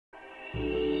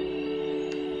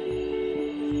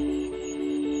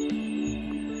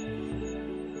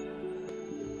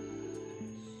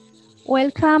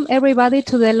Welcome everybody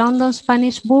to the London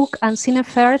Spanish Book and Cine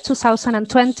Fair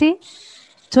 2020.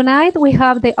 Tonight we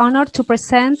have the honor to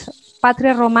present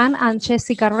Patria, Román and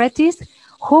Jessica Retis,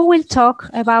 who will talk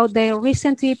about their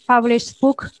recently published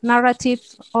book, Narrative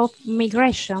of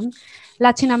Migration,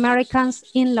 Latin Americans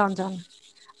in London.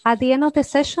 At the end of the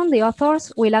session, the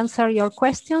authors will answer your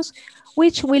questions,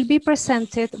 which will be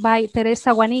presented by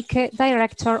Teresa Guanique,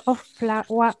 Director of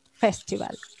FLAWA Festival.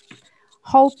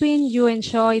 Hoping you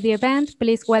enjoy the event,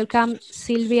 please welcome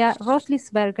Silvia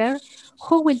Rothlisberger,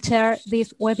 who will chair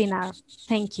this webinar.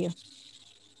 Thank you.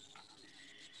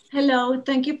 Hello,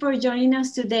 thank you for joining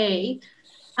us today,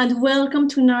 and welcome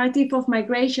to Narrative of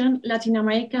Migration, Latin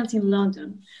Americans in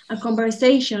London, a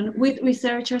conversation with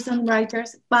researchers and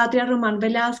writers Patria, Román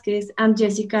Velázquez, and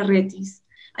Jessica Retis.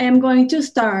 I am going to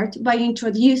start by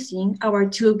introducing our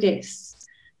two guests.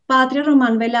 Patria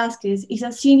Román Velázquez is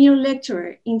a senior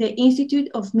lecturer in the Institute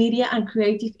of Media and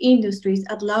Creative Industries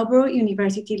at Loughborough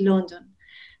University, London.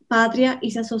 Patria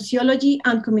is a sociology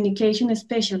and communication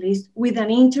specialist with an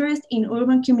interest in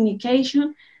urban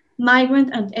communication, migrant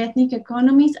and ethnic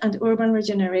economies, and urban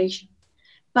regeneration.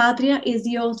 Patria is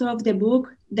the author of the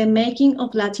book, The Making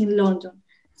of Latin London,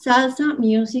 Salsa,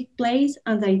 Music, Place,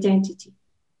 and Identity.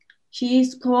 She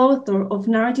is co-author of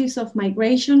Narratives of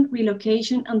Migration,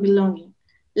 Relocation, and Belonging,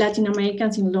 Latin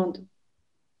Americans in London.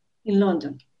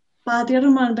 Patria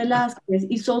Román Velázquez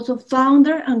is also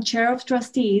founder and chair of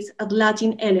trustees at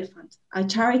Latin Elephant, a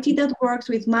charity that works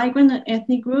with migrant and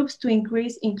ethnic groups to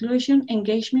increase inclusion,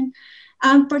 engagement,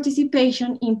 and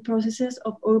participation in processes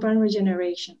of urban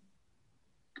regeneration.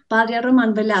 Patria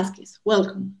Román Velázquez,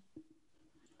 welcome.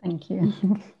 Thank you.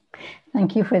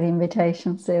 Thank you for the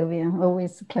invitation, Silvia.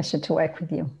 Always a pleasure to work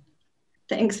with you.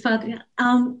 Thanks, Patria.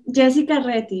 Jessica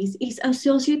Retis is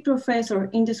Associate Professor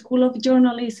in the School of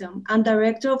Journalism and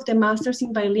Director of the Masters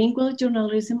in Bilingual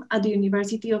Journalism at the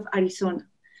University of Arizona.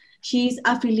 She is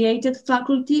affiliated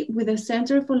faculty with the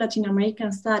Center for Latin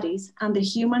American Studies and the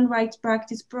Human Rights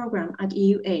Practice Program at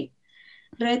EUA.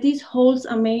 Retis holds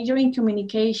a major in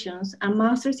communications, a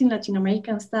Master's in Latin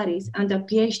American Studies, and a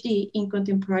PhD in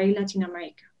Contemporary Latin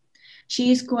America.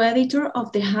 She is co-editor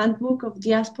of the Handbook of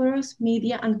Diasporas,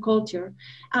 Media and Culture,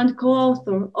 and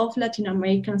co-author of Latin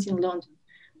Americans in London,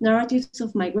 Narratives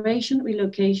of Migration,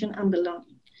 Relocation, and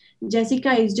Belonging.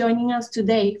 Jessica is joining us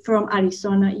today from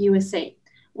Arizona, USA.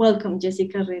 Welcome,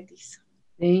 Jessica Retis.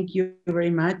 Thank you very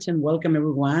much, and welcome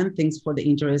everyone. Thanks for the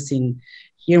interest in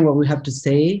hearing what we have to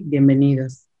say.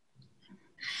 Bienvenidos.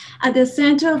 At the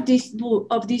center of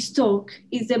this talk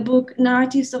is the book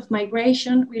Narratives of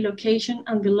Migration, Relocation,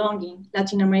 and Belonging,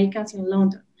 Latin Americans in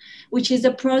London, which is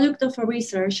the product of a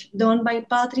research done by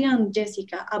Patria and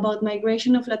Jessica about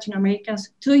migration of Latin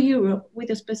Americans to Europe with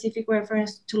a specific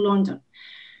reference to London.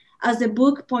 As the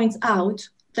book points out,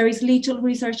 there is little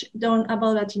research done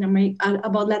about Latin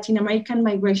American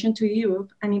migration to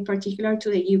Europe, and in particular to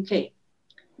the UK.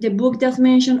 The book does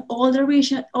mention all the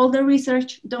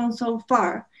research done so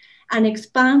far, and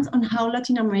expands on how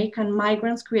Latin American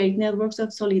migrants create networks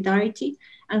of solidarity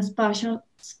and spatial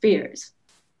spheres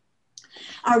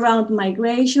around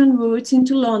migration routes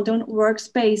into London,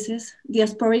 workspaces,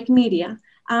 diasporic media,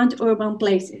 and urban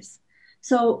places.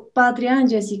 So Patria and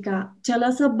Jessica, tell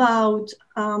us about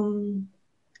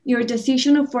your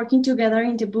decision of working together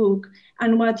in the book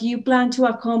and what you plan to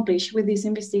accomplish with this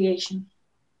investigation.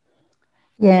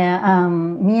 Yeah,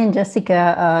 me and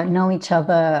Jessica know each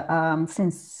other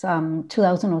since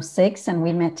 2006, and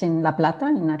we met in La Plata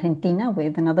in Argentina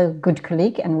with another good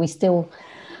colleague, and we still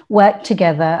work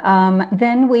together.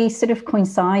 Then we sort of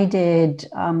coincided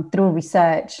through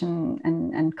research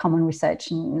and common research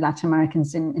in Latin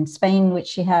Americans in Spain, which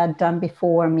she had done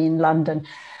before me in London.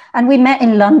 And we met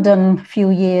in London a few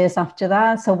years after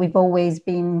that. So we've always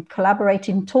been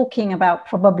collaborating, talking about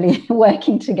probably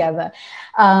working together.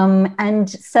 And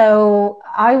so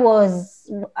I was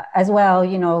as well,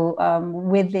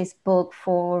 with this book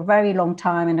for a very long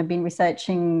time, and I've been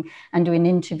researching and doing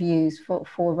interviews for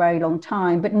a very long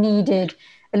time, but needed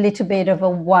a little bit of a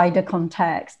wider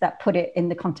context that put it in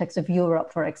the context of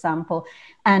Europe, for example.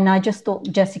 And I just thought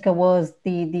Jessica was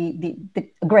the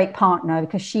great partner,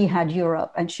 because she had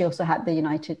Europe and she also had the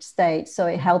United States. So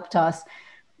it helped us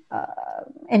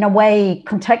in a way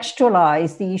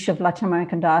contextualize the issue of Latin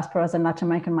American diasporas and Latin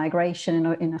American migration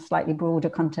in a slightly broader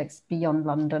context beyond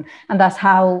London. And that's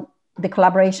how the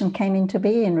collaboration came into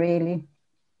being, really.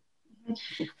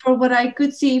 For what I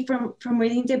could see from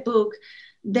reading the book,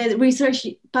 the research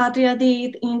Patria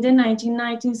did in the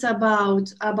 1990s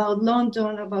about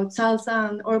London, about salsa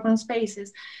and urban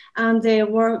spaces, and the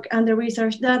work and the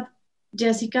research that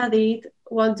Jessica did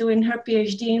while doing her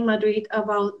PhD in Madrid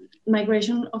about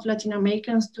migration of Latin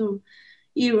Americans to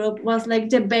Europe was like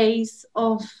the base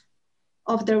of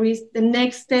the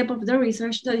next step of the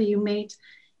research that you made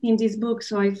in this book.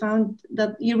 So I found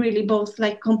that you really both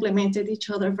like complemented each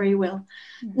other very well.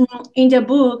 Mm-hmm. In the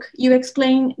book, you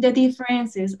explain the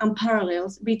differences and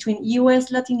parallels between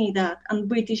US Latinidad and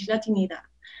British Latinidad.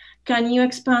 Can you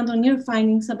expand on your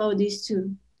findings about these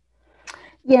two?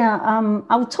 Yeah,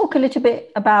 I'll talk a little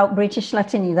bit about British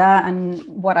Latinidad and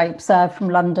what I observed from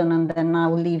London, and then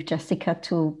I'll leave Jessica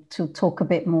to talk a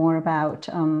bit more about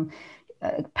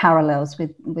parallels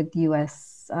with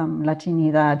US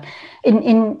Latinidad.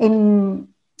 In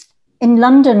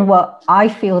London, what I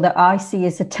feel that I see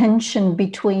is a tension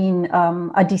between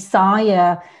a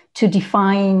desire to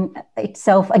define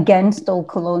itself against all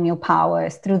colonial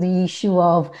powers through the issue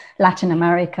of Latin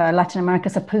America. Latin America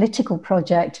is a political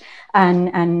project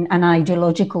and an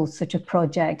ideological sort of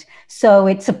project. So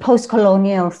it's a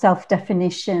post-colonial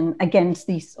self-definition against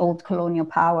these old colonial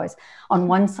powers on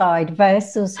one side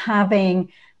versus having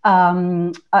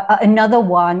another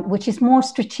one, which is more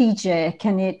strategic,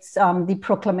 and it's the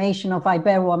proclamation of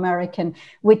Ibero-American,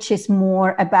 which is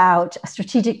more about a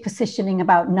strategic positioning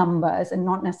about numbers and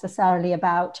not necessarily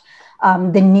about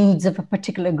the needs of a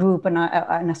particular group and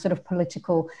a sort of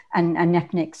political and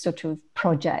ethnic sort of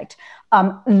project.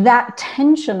 That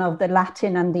tension of the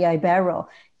Latin and the Ibero,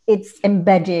 it's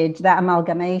embedded, that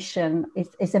amalgamation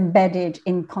is embedded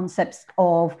in concepts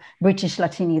of British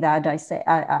Latinidad.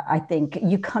 I think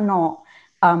you cannot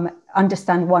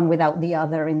understand one without the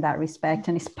other in that respect.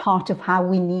 And it's part of how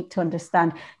we need to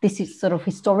understand this is sort of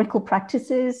historical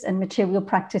practices and material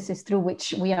practices through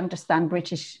which we understand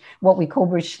what we call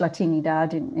British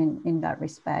Latinidad in that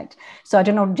respect. So I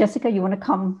don't know, Jessica, you want to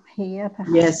come here?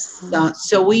 Perhaps? Yes.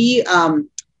 So we,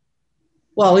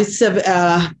 well, it's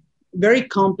a very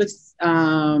complex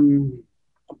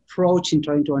approach in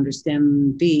trying to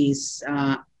understand this.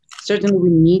 Certainly we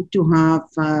need to have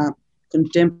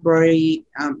contemporary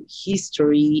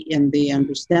history and the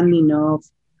understanding of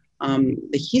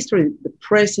the history, the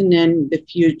present and the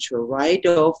future, right,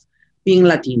 of being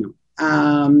Latino.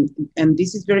 And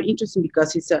this is very interesting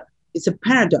because it's a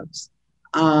paradox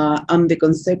on the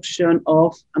conception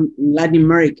of Latin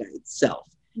America itself.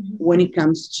 Mm-hmm. When it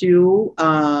comes to,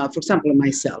 for example,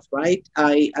 myself, right?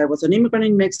 I was an immigrant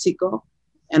in Mexico,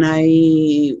 and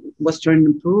I was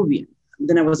turned Peruvian.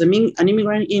 Then I was an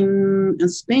immigrant in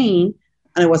Spain,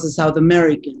 and I was a South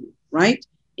American, right?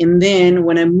 And then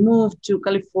when I moved to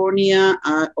California,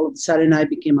 all of a sudden I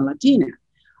became a Latina.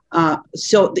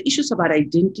 So the issues about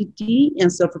identity and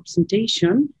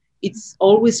self-representation, it's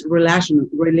always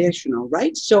relational,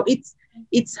 right? So it's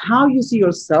how you see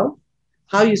yourself,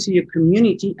 how you see your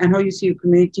community, and how you see your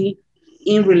community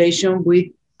in relation with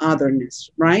otherness,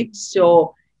 right?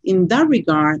 So in that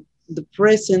regard, the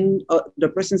presence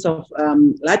of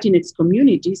Latinx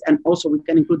communities, and also we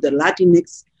can include the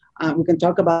Latinx, we can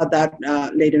talk about that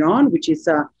later on, which is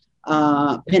a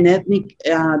pan-ethnic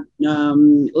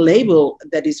label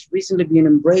that is recently being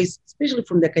embraced, especially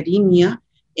from the academia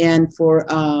and for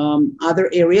other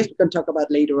areas we can talk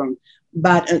about later on.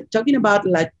 But talking about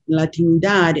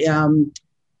Latinidad,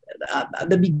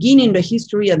 the beginning, the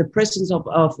history, and the presence of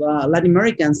Latin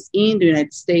Americans in the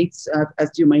United States,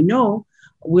 as you might know,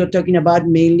 we're talking about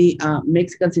mainly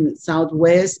Mexicans in the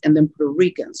Southwest and then Puerto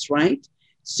Ricans, right?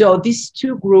 So these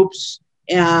two groups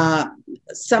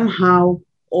somehow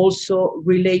also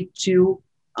relate to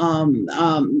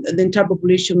the entire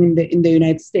population in the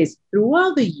United States.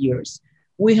 Throughout the years,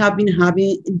 we have been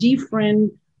having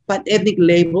different ethnic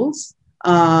labels,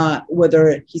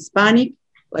 whether Hispanic,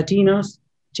 Latinos,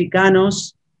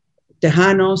 Chicanos,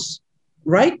 Tejanos,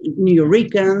 right? New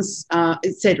Yorkers,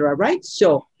 etc., right?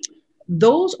 So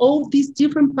all these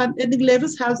different ethnic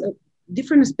levels have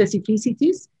different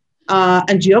specificities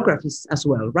and geographies as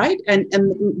well, right? And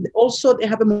also they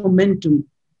have a momentum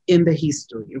in the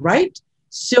history, right?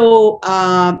 So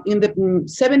in the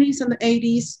 70s and the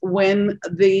 80s, when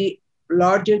the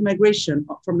larger migration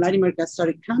from Latin America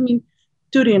started coming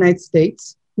to the United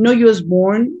States, no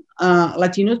US-born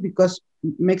Latinos, because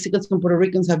Mexicans and Puerto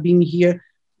Ricans have been here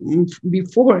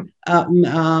before the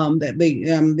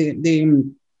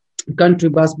country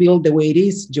was built the way it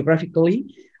is geographically.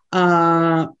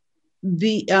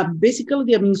 Basically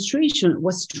the administration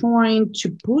was trying to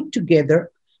put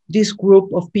together this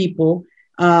group of people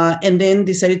and then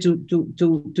decided to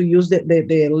use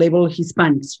the label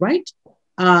Hispanics, right?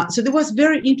 So that was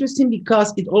very interesting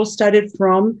because it all started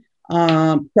from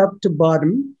top to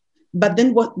bottom. But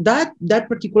then what that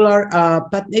particular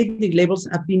ethnic labels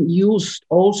have been used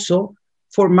also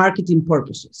for marketing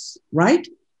purposes, right?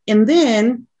 And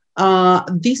then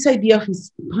this idea of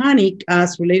Hispanic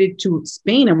as related to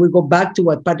Spain, and we go back to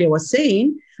what Patria was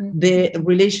saying, the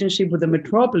relationship with the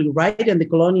metropole, right, and the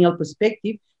colonial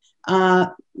perspective,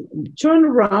 turn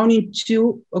around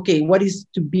into, okay, what is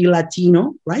to be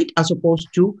Latino, right, as opposed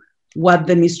to what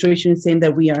the administration is saying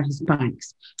that we are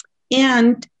Hispanics.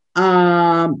 And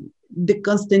the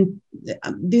constant,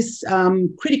 this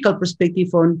critical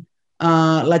perspective on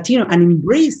Latino and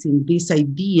embracing this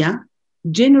idea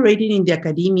generated in the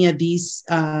academia this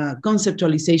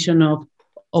conceptualization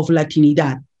of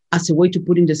Latinidad as a way to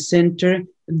put in the center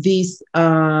this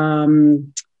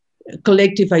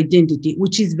collective identity,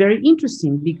 which is very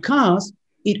interesting because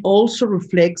it also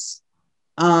reflects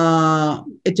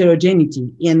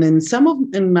heterogeneity. And in some of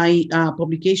my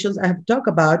publications, I have talked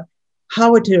about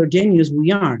how heterogeneous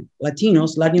we are,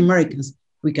 Latinos, Latin Americans.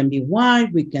 We can be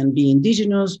white, we can be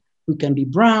indigenous, we can be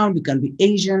brown, we can be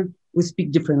Asian, we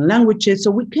speak different languages.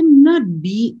 So we cannot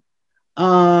be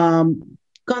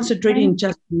concentrated in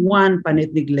just one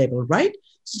pan-ethnic level, right?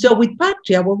 So with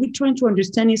Patria, what we're trying to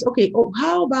understand is, okay,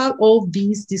 how about all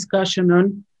this discussion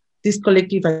on this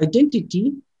collective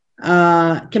identity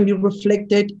can be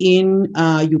reflected in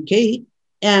UK,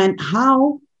 and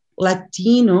how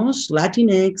Latinos,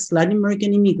 Latinx, Latin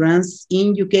American immigrants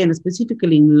in UK and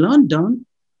specifically in London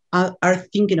are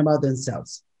thinking about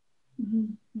themselves.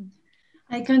 Mm-hmm.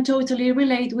 I can totally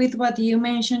relate with what you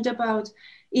mentioned about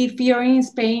if you're in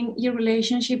Spain, your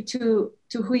relationship to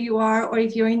who you are, or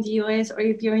if you're in the US or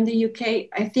if you're in the UK.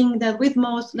 I think that with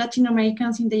most Latin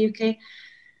Americans in the UK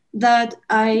that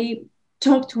I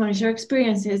talk to and share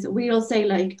experiences, we all say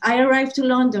like, I arrived to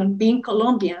London being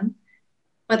Colombian,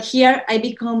 but here I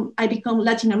become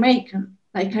Latin American.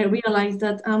 Like I realized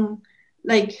that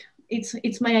like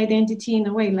it's my identity in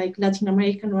a way, like Latin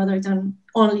American rather than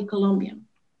only Colombian.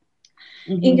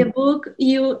 Mm-hmm. In the book,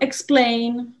 you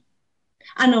explain.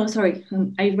 No, sorry,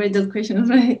 I read that question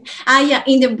right. Yeah,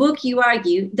 in the book, you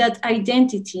argue that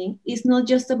identity is not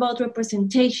just about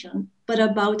representation, but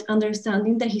about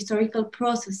understanding the historical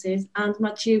processes and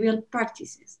material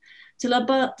practices. Tell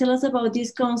us about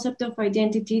this concept of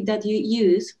identity that you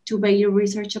use to base your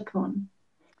research upon.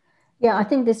 Yeah, I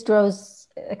think this draws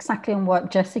exactly on what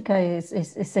Jessica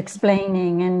is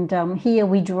explaining. And here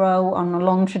we draw on a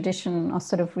long tradition of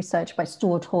sort of research by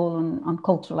Stuart Hall on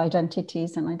cultural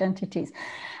identities and identities.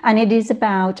 And it is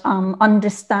about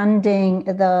understanding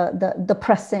the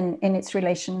present in its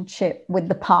relationship with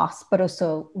the past, but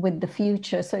also with the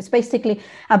future. So it's basically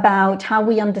about how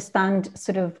we understand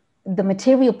sort of the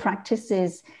material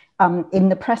practices in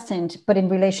the present, but in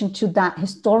relation to that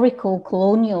historical,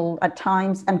 colonial, at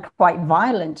times, and quite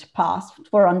violent past,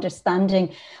 for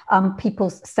understanding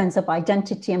people's sense of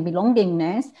identity and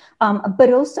belongingness,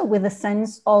 but also with a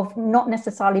sense of not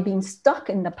necessarily being stuck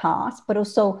in the past, but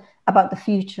also about the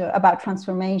future, about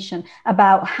transformation,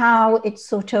 about how it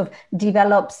sort of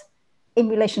develops in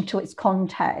relation to its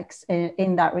context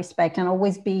in that respect, and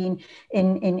always being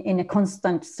in a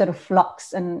constant sort of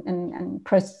flux and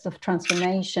process of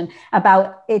transformation,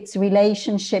 about its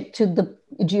relationship to the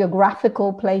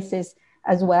geographical places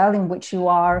as well in which you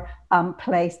are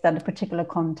placed at a particular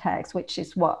context, which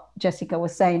is what Jessica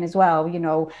was saying as well. You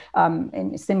know,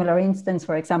 in a similar instance,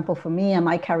 for example, for me, am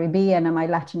I Caribbean, am I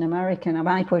Latin American, am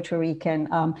I Puerto Rican,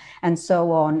 and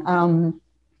so on.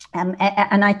 And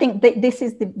I think that this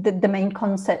is the main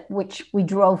concept which we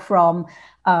draw from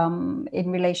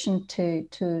in relation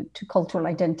to cultural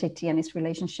identity and its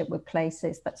relationship with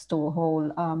places that Stuart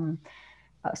Hall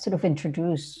sort of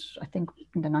introduced, I think,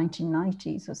 in the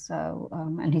 1990s or so.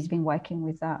 And he's been working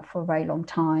with that for a very long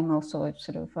time, also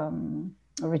sort of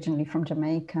originally from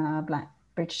Jamaica, Black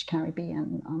British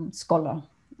Caribbean scholar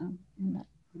in that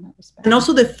respect. And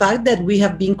also the fact that we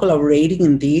have been collaborating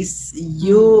in this,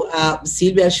 you,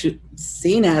 Silvia, should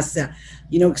seen as,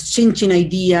 exchanging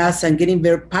ideas and getting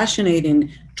very passionate in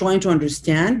trying to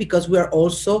understand, because we are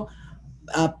also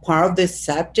part of the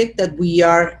subject that we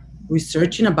are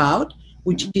researching about,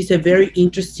 which is a very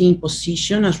interesting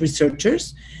position as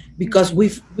researchers, because we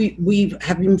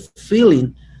have been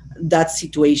feeling that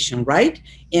situation, right?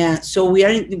 And so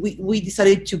we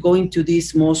decided to go into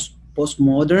this most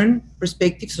postmodern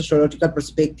perspective, sociological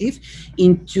perspective,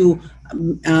 into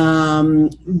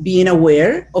being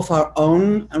aware of our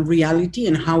own reality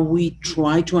and how we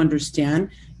try to understand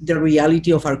the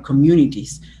reality of our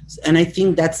communities. And I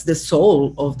think that's the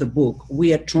soul of the book.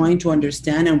 We are trying to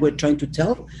understand, and we're trying to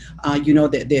tell,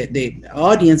 the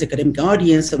audience, academic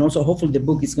audience, and also hopefully the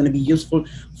book is going to be useful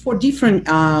for different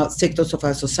sectors of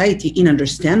our society in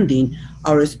understanding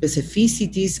our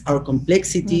specificities, our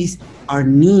complexities, our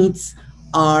needs,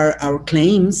 our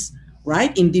claims,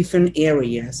 right, in different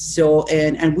areas. So,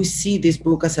 and we see this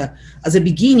book as a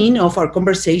beginning of our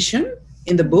conversation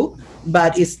in the book,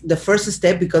 but it's the first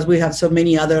step because we have so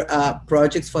many other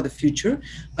projects for the future.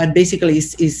 But basically,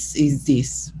 is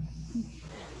this.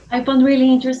 I found really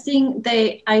interesting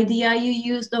the idea you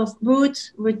used of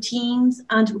roots, routines,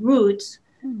 and roots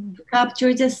to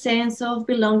capture the sense of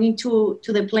belonging to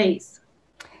the place.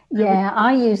 Yeah,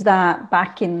 I used that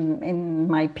back in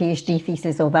my PhD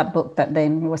thesis, or that book that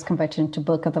then was converted into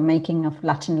book of the making of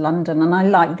Latin London. And I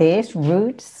like this,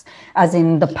 roots as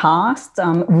in the past,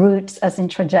 roots as in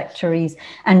trajectories,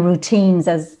 and routines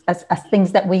as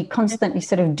things that we constantly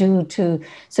sort of do to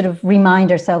sort of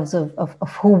remind ourselves of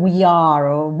who we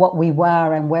are or what we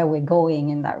were and where we're going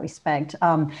in that respect.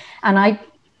 And I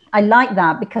like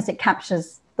that because it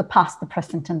captures the past, the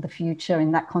present, and the future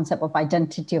in that concept of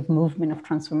identity, of movement, of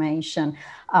transformation.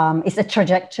 It's a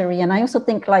trajectory. And I also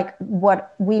think like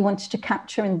what we wanted to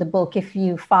capture in the book, if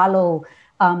you follow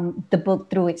the book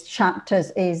through its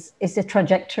chapters, is a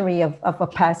trajectory of a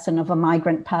person, of a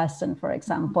migrant person, for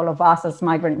example, of us as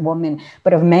migrant women,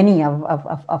 but of many of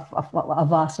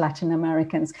us Latin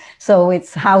Americans. So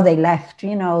it's how they left,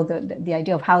 the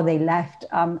idea of how they left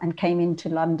and came into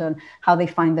London, how they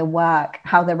find their work,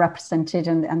 how they're represented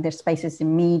and their spaces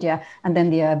in media, and then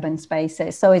the urban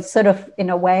spaces. So it's sort of, in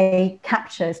a way,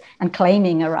 captures, and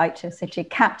claiming a right to a city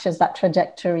captures that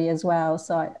trajectory as well.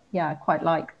 So I quite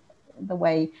like the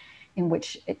way in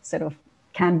which it sort of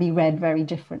can be read very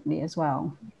differently as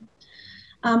well.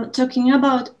 Talking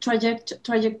about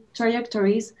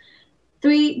trajectories,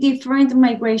 3 different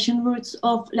migration routes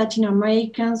of Latin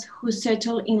Americans who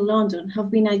settle in London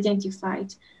have been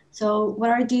identified. So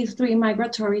what are these 3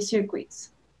 migratory circuits?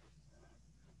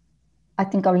 I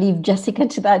think I'll leave Jessica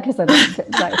to that because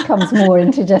that comes more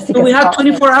into Jessica's. So we have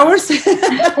 24 hours?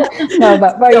 No,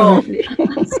 but very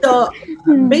briefly. So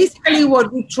basically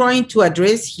what we're trying to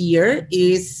address here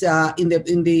is, in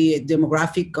the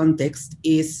demographic context,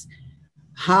 is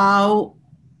how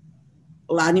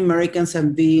Latin Americans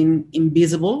have been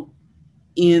invisible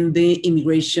in the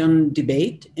immigration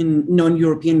debate, in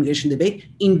non-European immigration debate,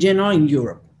 in general in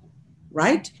Europe,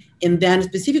 right? And then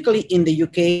specifically in the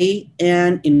UK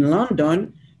and in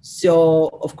London. So,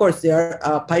 of course, there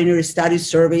are pioneer study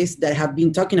surveys that have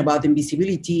been talking about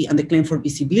invisibility and the claim for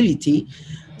visibility.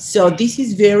 So this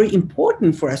is very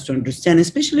important for us to understand,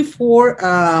 especially for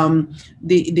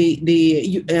the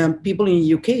people in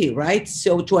the UK, right?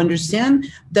 So to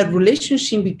understand that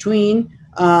relationship between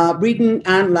Britain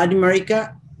and Latin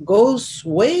America goes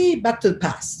way back to the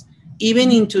past, even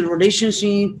into the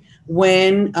relationship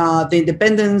when the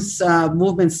independence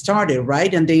movement started,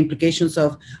 right? And the implications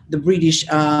of the British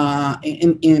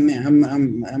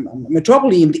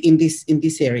metropolis in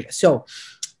this area. So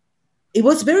it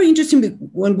was very interesting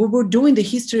when we were doing the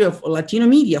history of Latino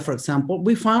media, for example,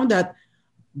 we found that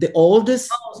the oldest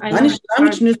Spanish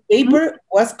language newspaper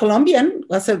was Colombian,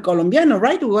 was El Colombiano,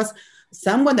 right? It was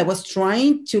someone that was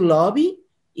trying to lobby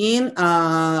in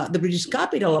the British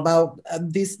capital about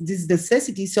these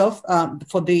necessities of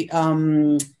for the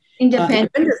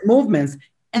independence movements,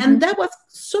 and that was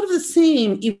sort of the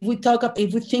same if we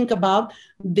think about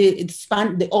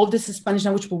the oldest Spanish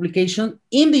language publication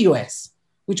in the U.S.,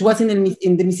 which was in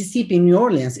the Mississippi, in New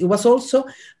Orleans. It was also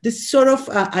this sort of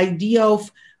idea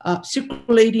of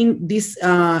circulating these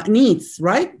needs,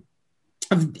 right?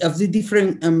 Of the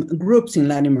different groups in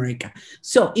Latin America.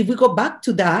 So if we go back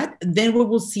to that, then we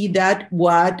will see that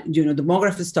what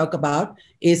demographers talk about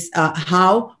is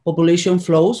how population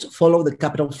flows follow the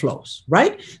capital flows,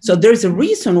 right? So there's a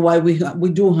reason why we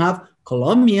do have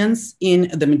Colombians in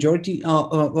the majority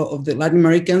of the Latin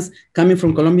Americans coming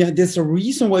from Colombia. There's a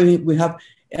reason why we have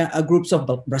groups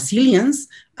of Brazilians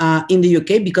in the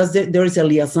UK, because there is a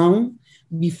liaison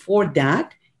before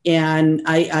that. And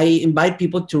I invite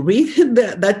people to read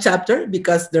that chapter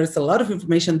because there's a lot of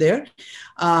information there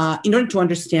in order to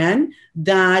understand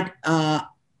that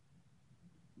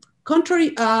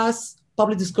contrary as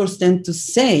public discourse tends to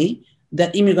say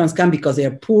that immigrants come because they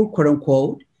are poor, quote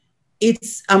unquote,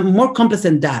 it's more complex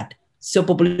than that. So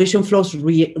population flows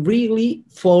really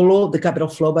follow the capital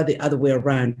flow by the other way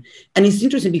around. And it's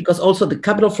interesting because also the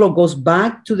capital flow goes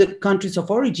back to the countries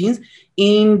of origins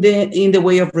in the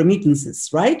way of remittances,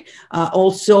 right?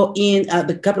 Also in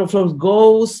the capital flow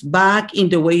goes back in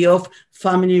the way of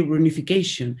family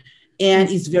reunification. and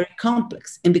it's very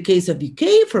complex. In the case of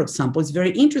UK, for example, it's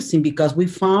very interesting because we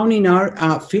found in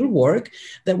our field work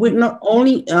that we're not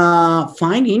only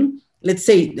finding, let's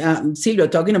say, Silvia,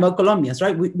 talking about Colombians,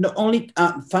 right? We're not only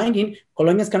finding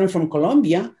Colombians coming from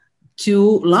Colombia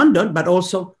to London, but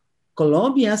also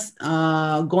Colombians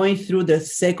going through the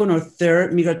second or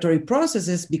third migratory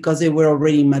processes because they were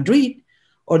already in Madrid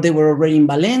or they were already in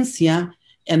Valencia,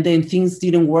 and then things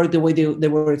didn't work the way they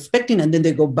were expecting, and then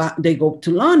they go back, they go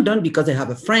to London because they have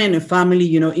a friend, a family,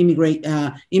 you know,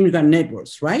 immigrant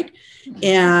networks, right?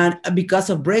 And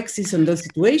because of Brexit and those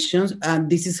situations,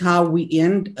 this is how we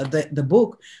end the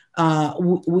book.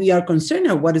 We are concerned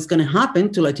of what is going to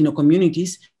happen to Latino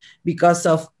communities because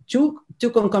of two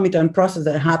concomitant processes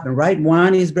that happen, right?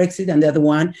 One is Brexit, and the other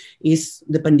one is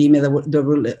the pandemic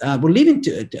that we're living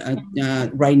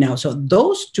right now. So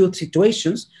those two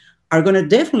situations are going to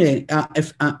definitely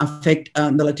affect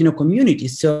the Latino community.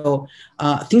 So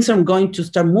things are going to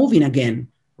start moving again,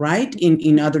 right,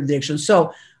 in other directions.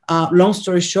 So long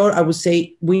story short, I would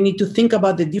say we need to think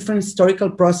about the different historical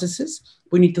processes.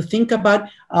 We need to think about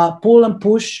pull and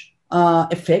push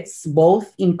effects,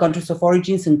 both in countries of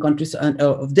origins and countries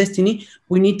of destiny.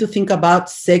 We need to think about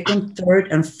second,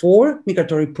 third, and fourth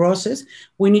migratory process.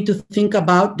 We need to think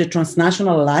about the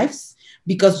transnational lives,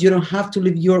 because you don't have to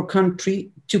leave your country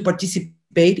to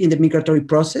participate in the migratory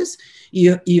process.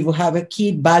 You have a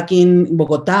kid back in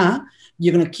Bogota,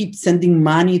 you're going to keep sending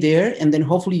money there, and then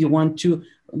hopefully you want to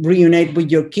reunite with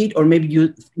your kid, or maybe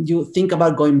you think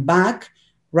about going back,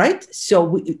 right?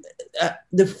 So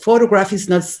the photograph is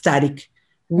not static.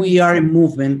 We are in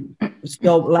movement.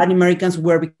 So Latin Americans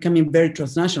were becoming very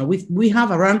transnational. We have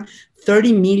around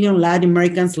 30 million Latin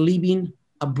Americans living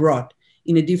abroad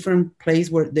in a different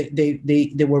place where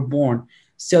they were born.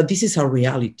 So this is our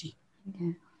reality.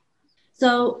 Yeah.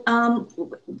 So,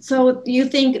 so you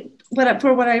think,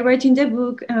 for what I read in the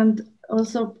book, and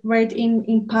also read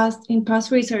in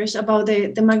past research about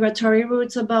the migratory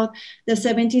routes about the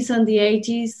 70s and the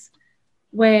 80s,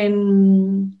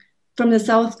 when from the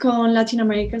South Cone, Latin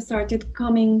America started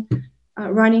coming,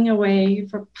 running away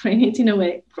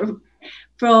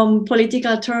from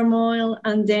political turmoil,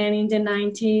 and then in the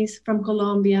 90s from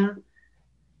Colombia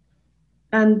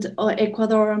and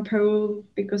Ecuador and Peru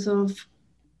because of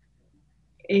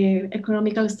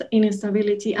economical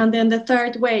instability. And then the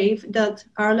third wave that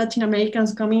are Latin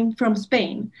Americans coming from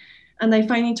Spain. And I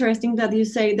find interesting that you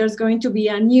say there's going to be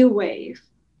a new wave.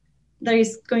 There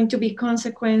is going to be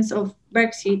consequence of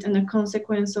Brexit and a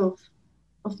consequence of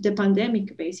the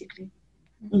pandemic, basically.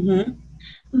 Mm-hmm.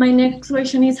 My next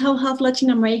question is, how have Latin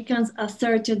Americans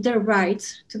asserted their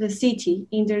rights to the city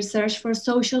in their search for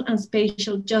social and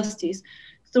spatial justice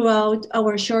throughout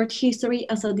our short history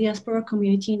as a diaspora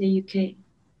community in the UK?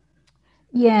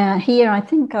 Yeah, here I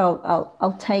think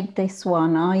I'll take this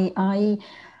one.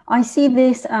 I see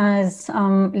this as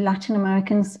Latin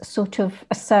Americans sort of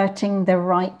asserting their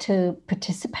right to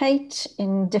participate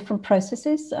in different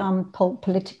processes,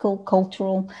 political,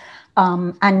 cultural,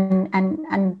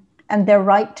 and their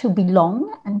right to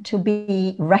belong and to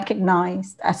be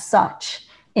recognized as such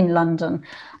in London.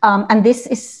 And this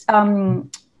is, well,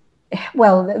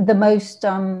 the most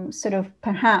sort of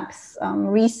perhaps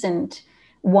recent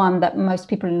one that most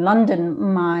people in London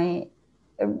might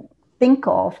think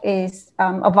of is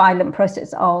a violent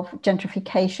process of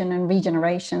gentrification and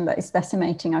regeneration that is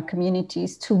decimating our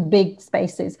communities. Two big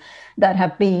spaces that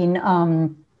have been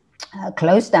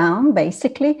closed down,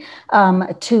 basically,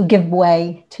 to give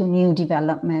way to new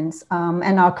developments.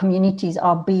 And our communities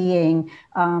are being,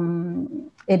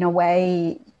 in a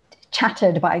way,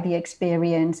 chattered by the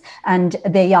experience, and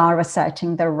they are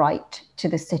asserting their right to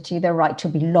the city, their right to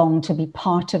belong, to be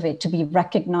part of it, to be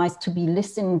recognized, to be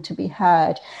listened, to be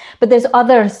heard. But there's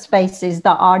other spaces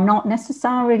that are not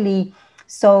necessarily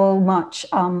so much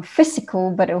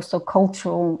physical, but also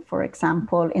cultural, for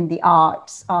example, in the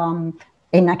arts,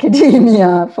 in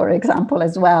academia, for example,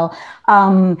 as well.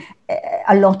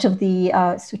 A lot of the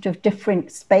sort of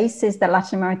different spaces that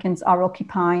Latin Americans are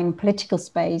occupying, political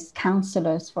space,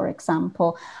 councillors, for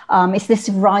example, is this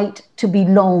right to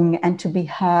belong and to be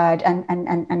heard.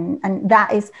 And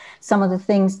that is some of the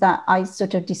things that I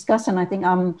sort of discuss. And I think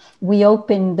we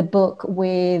open the book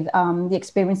with the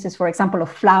experiences, for example, of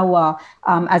FLAWA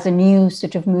as a new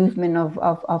sort of movement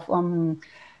of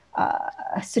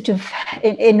sort of,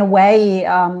 in a way,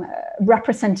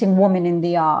 representing women in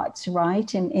the arts,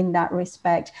 right, in that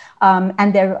respect.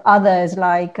 And there are others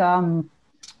like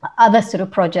other sort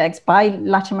of projects by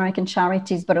Latin American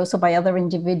charities, but also by other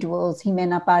individuals.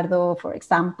 Jimena Pardo, for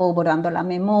example, Borrando la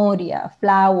Memoria,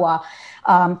 FLAWA,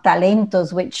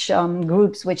 Talentos, which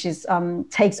groups which is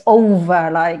takes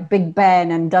over like Big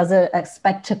Ben and does a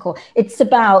spectacle. It's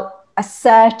about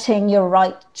asserting your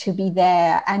right to be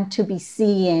there and to be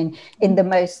seen in the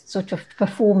most sort of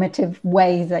performative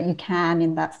ways that you can,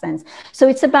 in that sense. So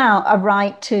it's about a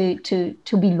right to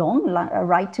belong, a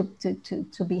right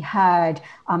to be heard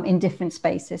in different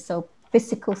spaces. So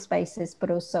physical spaces,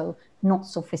 but also not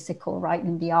so physical, right,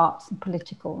 in the arts and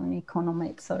political and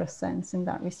economic sort of sense in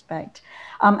that respect.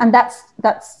 And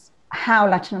that's how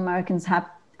Latin Americans have,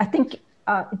 I think,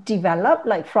 developed,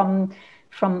 like from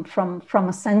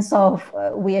a sense of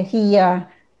we are here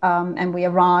and we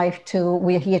arrived to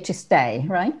we're here to stay,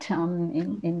 right?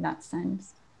 In that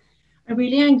sense. I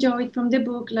really enjoyed from the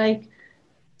book, like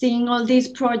seeing all these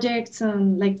projects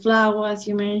and like FLAWA, as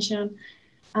you mentioned,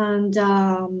 and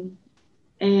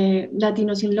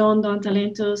Latinos in London,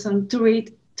 Talentos, and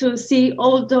to see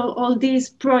all these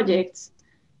projects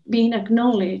being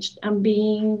acknowledged and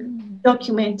being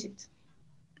documented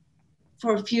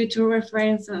for future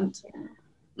reference. And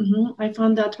I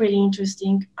found that really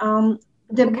interesting. The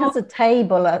book has a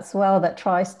table as well that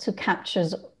tries to capture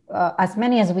as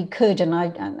many as we could, and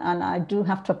I do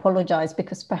have to apologize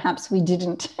because perhaps we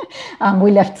didn't.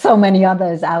 We left so many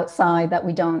others outside that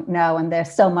we don't know, and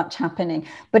there's so much happening.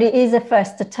 But it is a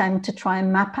first attempt to try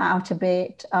and map out a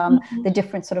bit the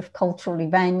different sort of cultural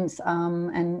events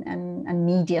and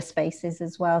media spaces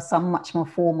as well. Some much more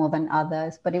formal than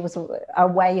others, but it was a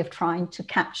way of trying to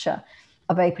capture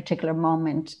a very particular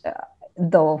moment.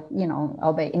 Though, you know,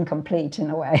 albeit incomplete in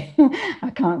a way.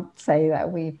 I can't say that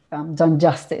we've done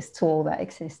justice to all that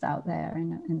exists out there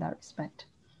in that respect.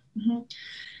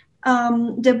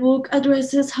 The book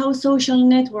addresses how social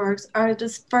networks are the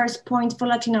first point for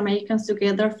Latin Americans to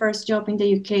get their first job in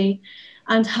the UK,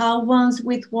 and how once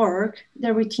with work,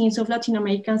 the routines of Latin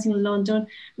Americans in London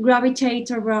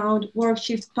gravitate around work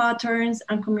shift patterns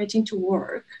and commuting to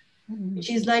work, which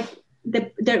is like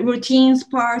the routines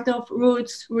part of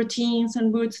routines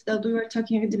and roots that we were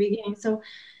talking at the beginning. So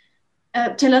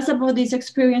tell us about these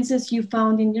experiences you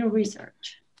found in your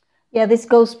research. Yeah, this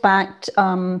goes back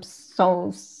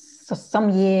so some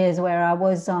years where I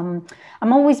was, I'm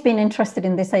always been interested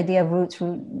in this idea of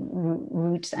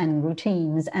roots and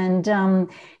routines. And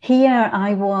here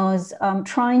I was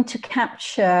trying to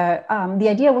capture, the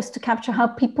idea was to capture how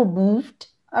people moved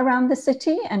around the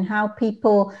city and how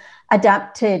people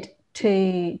adapted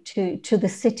to the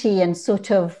city and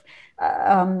sort of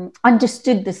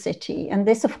understood the city. And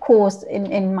this, of course,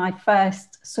 in my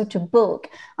first sort of book,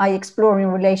 I explore in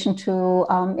relation to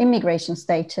immigration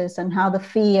status and how the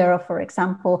fear of, for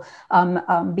example,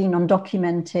 being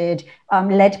undocumented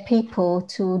led people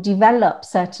to develop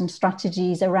certain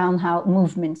strategies around how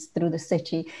movements through the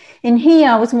city. In here,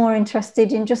 I was more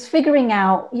interested in just figuring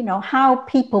out, you know, how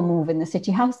people move in the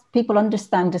city, how people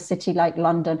understand a city like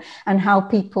London, and how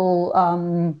people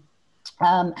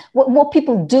what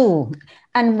people do,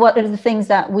 and what are the things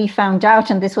that we found out.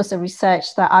 And this was a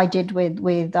research that I did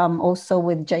with also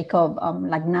with Jacob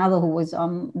Lagnado, who was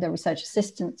the research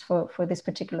assistant for this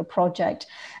particular project,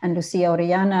 and Lucia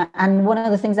Orellana. And one of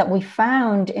the things that we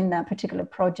found in that particular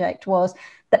project was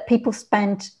that people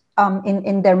spent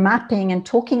in their mapping and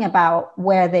talking about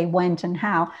where they went and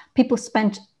how, people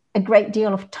spent a great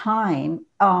deal of time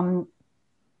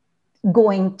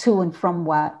going to and from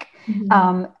work.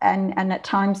 And at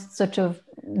times sort of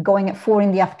going at 4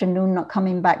 PM, not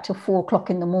coming back till 4 o'clock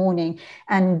in the morning,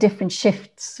 and different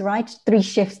shifts, right? 3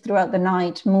 shifts throughout the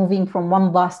night, moving from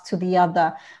one bus to the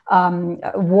other,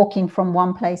 walking from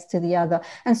one place to the other.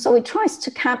 And so it tries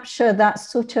to capture that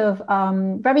sort of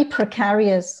very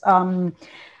precarious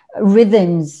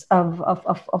rhythms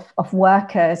of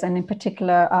workers, and in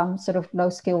particular sort of low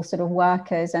skill sort of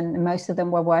workers, and most of them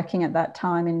were working at that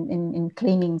time in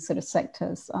cleaning sort of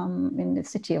sectors in the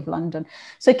city of London.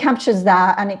 So it captures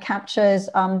that, and it captures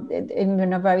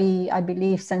in a very, I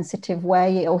believe, sensitive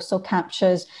way. It also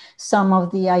captures some of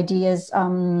the ideas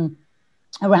around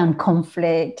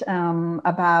conflict,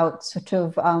 about sort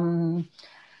of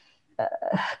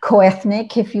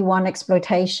co-ethnic, if you want,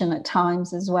 exploitation at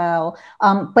times as well.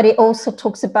 But it also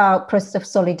talks about process of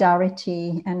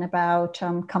solidarity and about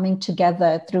coming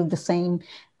together through the same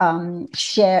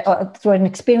through an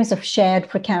experience of shared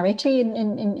precarity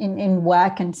in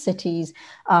work and cities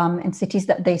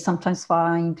that they sometimes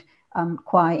find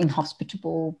quite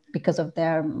inhospitable because of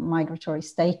their migratory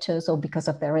status, or because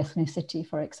of their ethnicity,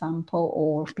 for example,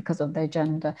 or because of their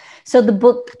gender. So the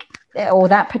book, or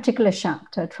that particular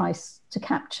chapter, tries to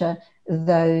capture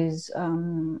those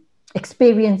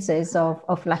experiences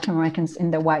of Latin Americans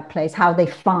in the workplace, how they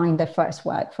find their first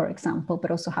work, for example,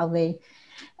 but also how they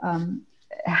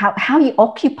how it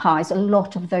occupies a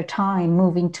lot of their time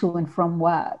moving to and from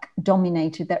work,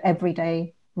 dominated their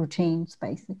everyday routines,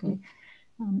 basically,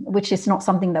 which is not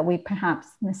something that we perhaps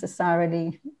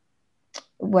necessarily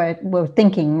were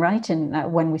thinking, right,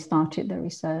 and when we started the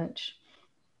research.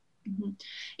 Mm-hmm.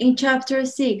 In chapter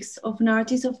 6 of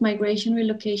Narratives of Migration,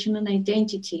 Relocation, and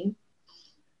Identity,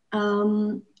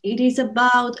 it is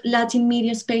about Latin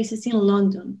media spaces in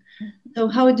London. So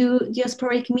how do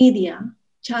diasporic media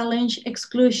challenge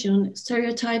exclusion,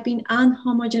 stereotyping, and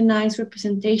homogenized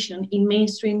representation in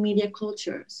mainstream media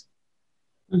cultures?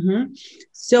 Mm-hmm.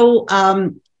 So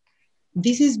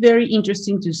this is very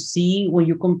interesting to see when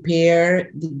you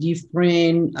compare the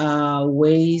different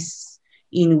ways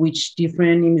in which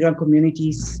different immigrant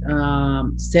communities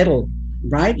settle,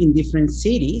 right, in different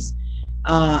cities.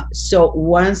 So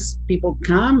once people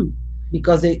come,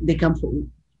 because they come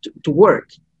to work,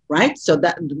 right? So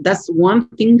that's one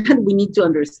thing that we need to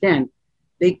understand.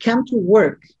 They come to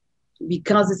work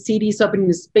because the city is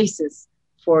opening spaces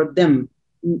for them,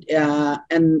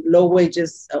 and low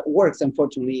wages works,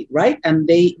 unfortunately, right? And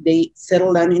they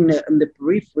settle down in the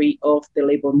periphery of the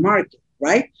labor market,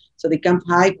 right? So they come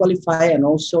high qualified and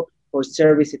also for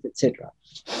services, etc.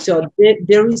 So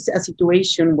there is a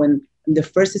situation when in the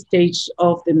first stage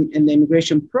of the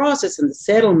immigration process and the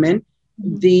settlement,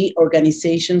 mm-hmm. the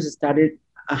organizations started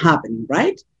happening,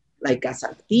 right? Like Casa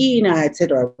Latina,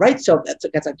 etc. Right? So that's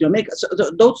Casa Latinoamérica. So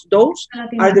those are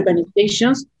the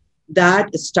organizations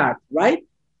that start, right?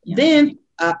 Yeah. Then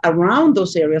around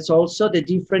those areas also the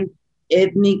different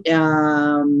ethnic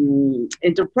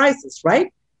enterprises,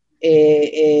 right?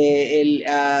 The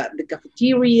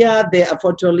cafeteria,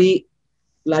 unfortunately,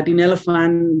 Latin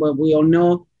Elephant, well, we all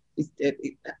know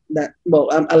that, well,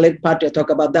 I'll let Patria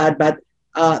talk about that, but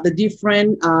the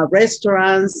different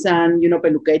restaurants and,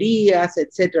 peluquerias,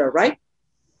 etc., right?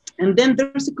 And then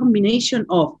there's a combination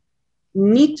of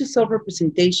need to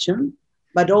self-representation,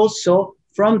 but also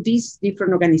from these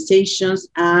different organizations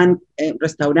and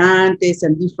restaurantes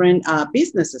and different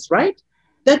businesses, right?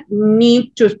 That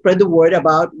need to spread the word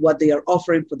about what they are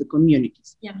offering for the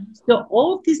communities. Yeah. So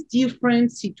all these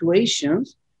different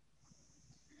situations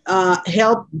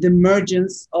help the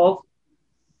emergence of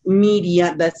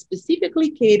media that specifically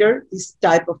cater this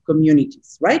type of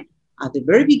communities, right? At the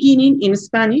very beginning in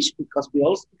Spanish, because we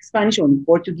all speak Spanish, or in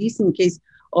Portuguese in case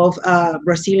of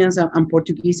Brazilians and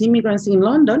Portuguese immigrants in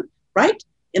London, right?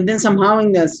 And then somehow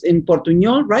in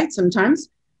Portuñol, right, sometimes.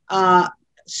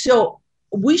 So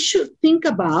we should think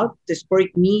about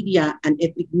diasporic media and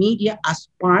ethnic media as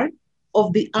part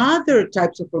of the other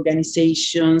types of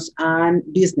organizations and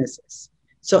businesses.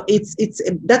 So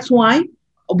that's why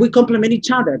we complement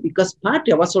each other, because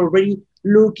Patria was already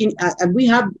looking at, and we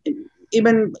have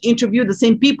even interviewed the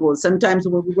same people sometimes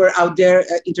when we were out there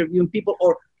interviewing people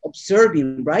or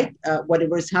observing, right,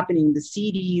 whatever is happening in the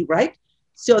city, right?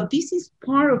 So this is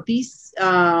part of this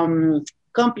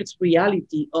complex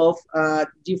reality of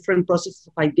different processes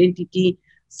of identity,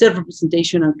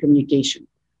 self-representation, and communication.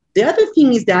 The other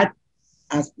thing is that,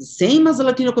 as the same as the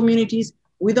Latino communities,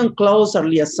 we don't close our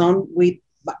liaison with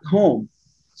back home.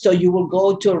 So you will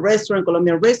go to a restaurant,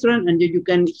 Colombian restaurant, and then you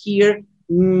can hear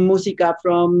música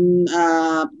from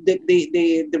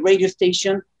the radio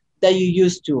station that you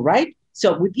used to, right?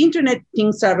 So with internet,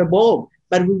 things have evolved.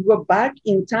 But we go back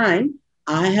in time.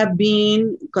 I have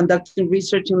been conducting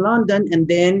research in London, and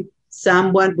then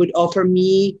someone would offer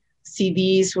me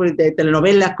CDs for the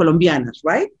telenovelas colombianas,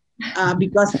 right?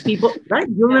 Because people, right?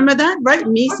 You remember that, right?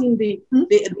 Missing the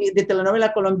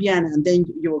telenovela colombiana, and then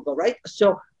you will go, right?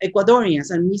 So Ecuadorians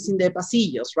and missing the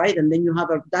pasillos, right? And then you have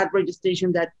that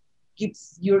registration that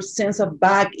gives your sense of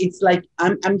back. It's like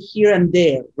I'm here and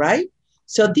there, right?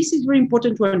 So this is very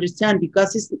important to understand,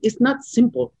 because it's not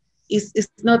simple. It's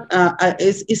not a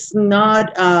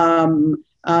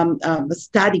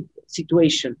static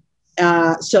situation.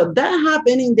 So that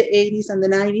happened in the 80s and the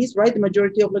 90s, right? The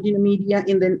majority of Latino media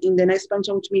in the Spanish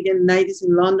media in the 90s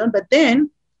in London, but then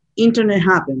internet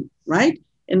happened, right?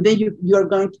 And then you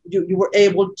were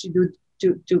able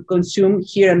to consume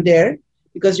here and there,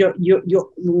 because you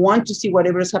want to see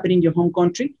whatever is happening in your home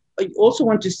country, but you also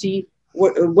want to see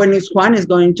when Juan is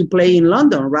going to play in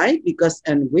London, right?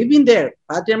 And we've been there,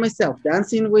 Patria and myself,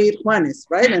 dancing with Juanes,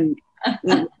 right? And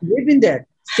we've been there.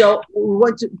 So we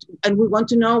want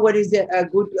to know what is a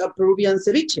good Peruvian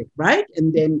ceviche, right?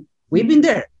 And then we've been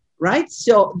there, right?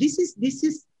 So this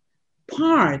is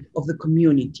part of the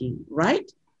community,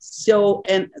 right? So,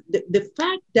 and the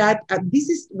fact that this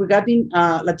is regarding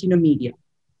Latino media.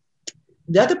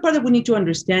 the other part that we need to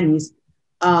understand is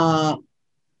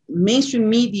mainstream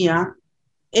media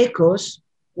echoes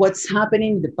what's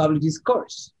happening in the public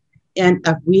discourse. And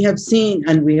we have seen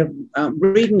and we have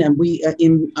written and we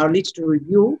in our literature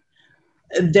review,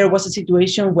 there was a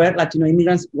situation where Latino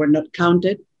immigrants were not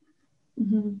counted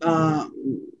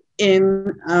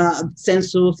in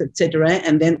census, etc.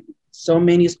 And then so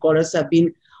many scholars have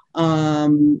been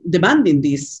demanding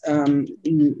this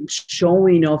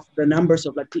showing of the numbers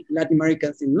of Latin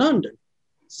Americans in London.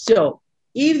 So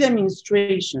if the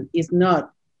administration is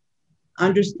not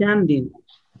understanding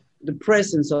the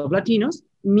presence of Latinos,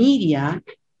 media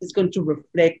is going to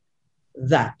reflect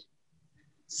that.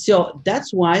 So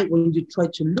that's why when you try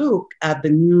to look at the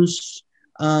news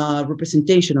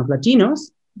representation of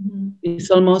Latinos, it's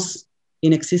almost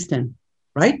inexistent,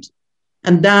 right?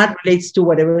 And that relates to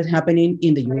whatever is happening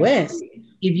in the US.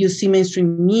 If you see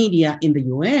mainstream media in the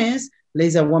US,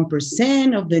 less than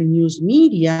 1% of the news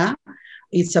media,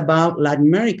 it's about Latin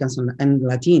Americans and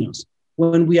Latinos,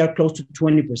 when we are close to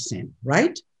 20%,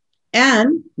 right?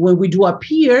 And when we do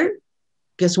appear,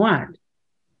 guess what?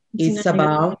 It's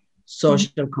about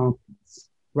social conflicts,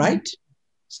 right?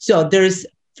 So there's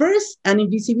first an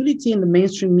invisibility in the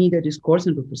mainstream media discourse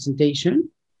and representation.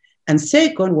 And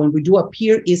second, when we do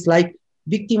appear, it's like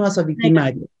victimas of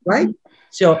victimario, right?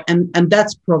 So, and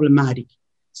that's problematic.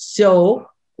 So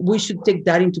we should take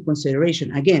that into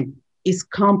consideration. Again, it's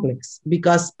complex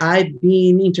because I've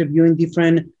been interviewing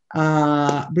different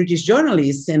British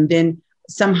journalists, and then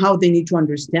somehow they need to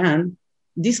understand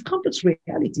these complex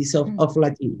realities of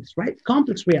Latinos, right?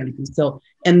 Complex realities. So,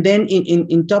 and then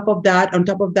on top of that,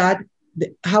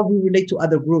 how we relate to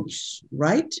other groups,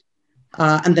 right?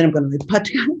 And then I'm going to let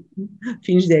Patria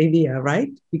finish the idea, right?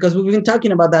 Because we've been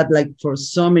talking about that like for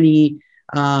so many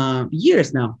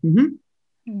years now.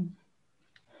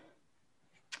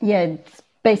 Yeah, it's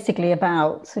basically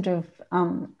about sort of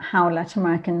how Latin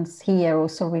Americans here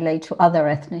also relate to other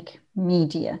ethnic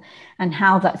media, and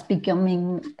how that's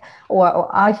becoming, or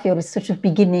I feel is sort of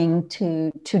beginning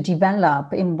to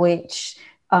develop, in which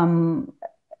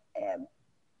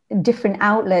different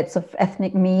outlets of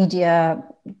ethnic media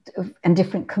and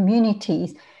different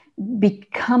communities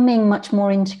becoming much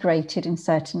more integrated in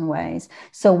certain ways.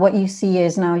 So what you see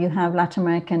is now you have Latin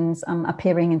Americans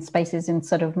appearing in spaces in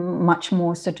sort of much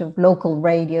more sort of local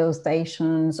radio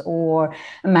stations or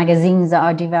magazines that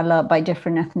are developed by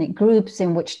different ethnic groups,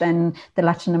 in which then the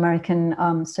Latin American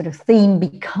sort of theme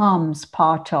becomes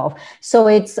part of. So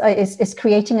it's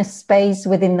creating a space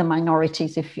within the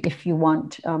minorities, if you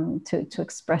want to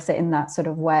express it in that sort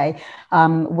of way,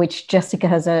 which Jessica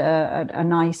has a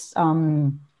nice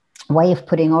way of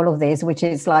putting all of this, which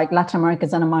is like Latin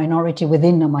Americans are a minority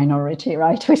within a minority,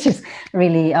 right? Which is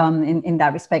really, in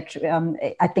that respect,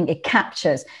 I think it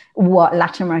captures what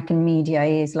Latin American media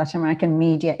is. Latin American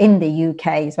media in the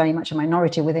UK is very much a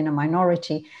minority within a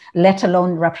minority, let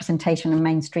alone representation in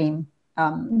mainstream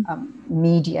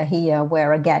media here,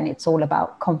 where again it's all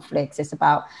about conflicts. It's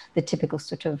about the typical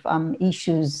sort of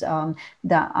issues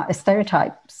that are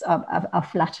stereotypes of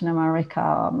Latin America.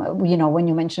 You know, when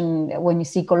you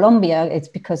see Colombia, it's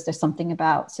because there's something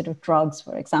about sort of drugs,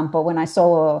 for example. When I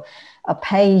saw a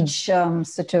page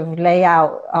sort of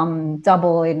layout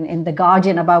double in The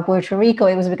Guardian about Puerto Rico,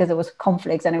 it was because there was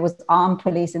conflicts and it was armed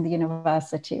police in the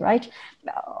university, right?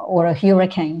 Or a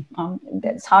hurricane.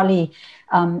 There's hardly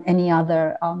any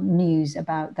other news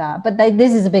about that. But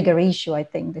this is a bigger issue, I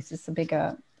think. This is a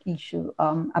bigger issue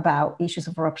about issues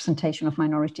of representation of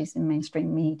minorities in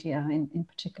mainstream media in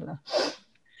particular.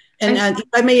 And if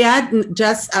I may add,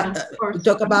 just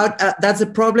talk about that's a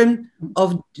problem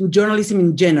of journalism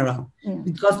in general,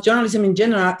 because journalism in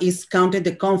general is counting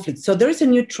the conflict. So there is a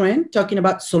new trend talking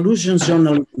about solutions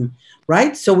journalism,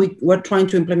 right? So we're trying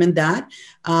to implement that.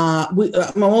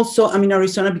 I'm in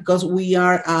Arizona because we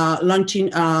are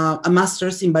launching a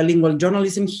master's in bilingual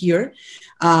journalism here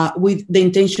with the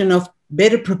intention of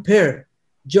better prepare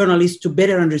journalists to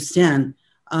better understand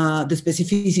the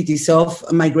specificities of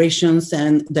migrations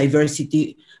and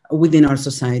diversity within our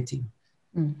society.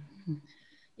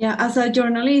 Yeah, as a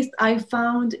journalist, I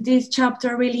found this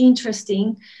chapter really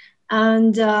interesting.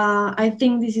 And I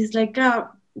think this is like a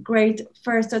great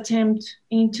first attempt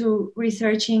into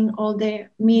researching all the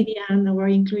media and our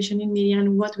inclusion in media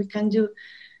and what we can do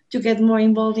to get more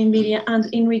involved in media.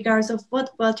 And in regards of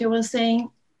what Patria was saying,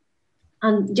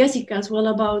 and Jessica as well,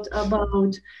 about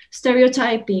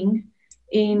stereotyping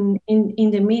in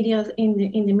the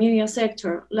media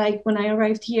sector. Like when I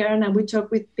arrived here and we talk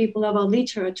with people about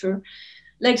literature,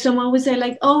 like someone would say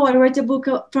like, oh, I read a book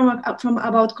from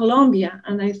about Colombia,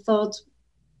 and I thought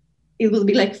it would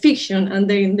be like fiction, and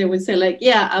then they would say like,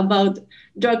 yeah, about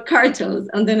drug cartels.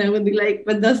 And then I would be like,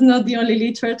 but that's not the only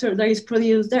literature that is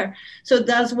produced there. So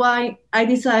that's why I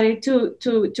decided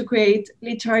to create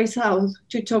Literary South,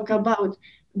 to talk about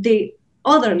the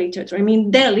other literature, I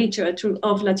mean, the literature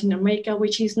of Latin America,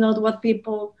 which is not what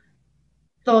people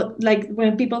thought. Like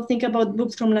when people think about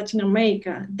books from Latin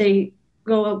America, they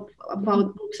go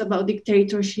about books about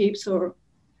dictatorships or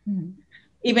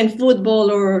even football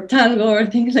or tango or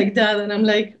things like that. And I'm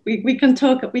like, we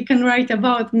can write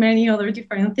about many other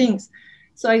different things.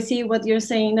 So I see what you're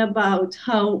saying about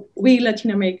how we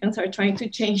Latin Americans are trying to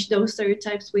change those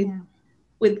stereotypes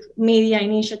with media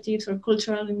initiatives or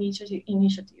cultural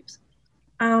initiatives.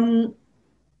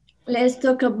 Let's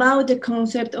talk about the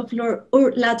concept of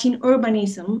Latin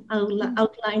urbanism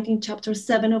outlined in chapter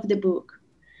 7 of the book.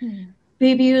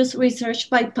 Previous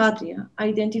research by Patria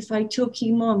identified 2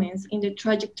 key moments in the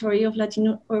trajectory of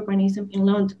Latin urbanism in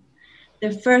London.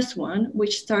 The first one,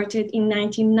 which started in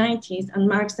 1990s and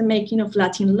marks the making of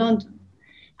Latin London.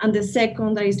 And the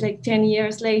second, that is like 10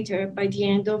 years later, by the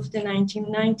end of the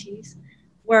 1990s,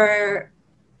 where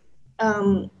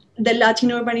the Latin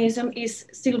urbanism is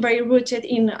still very rooted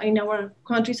in our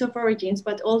countries of origins,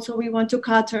 but also we want to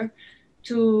cater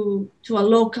to a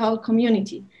local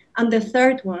community. And the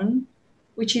third one,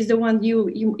 which is the one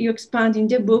you expand in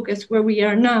the book, is where we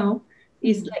are now,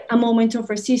 is like a moment of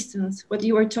resistance. What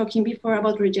you were talking before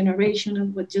about regeneration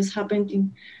and what just happened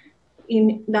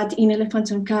in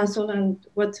Elephant and Castle, and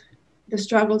what the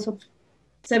struggles of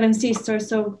Seven Sisters.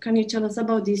 So can you tell us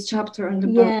about this chapter and the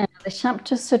book? Yeah, the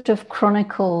chapter sort of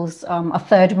chronicles a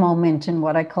third moment in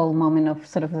what I call moment of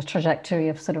sort of the trajectory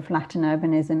of sort of Latin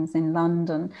urbanisms in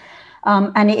London.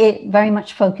 And it very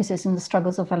much focuses on the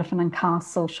struggles of Elephant and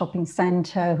Castle shopping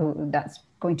centre, that's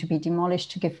going to be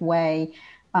demolished to give way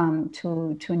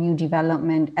to a new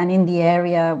development. And in the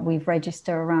area, we've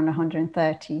registered around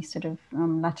 130 sort of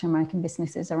Latin American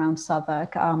businesses around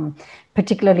Southwark,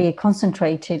 particularly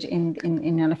concentrated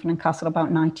in Elephant and Castle,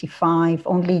 about 95.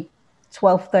 Only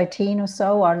 12, 13 or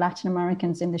so are Latin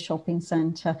Americans in the shopping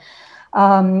centre.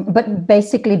 But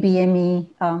basically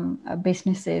BME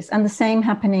businesses, and the same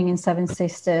happening in Seven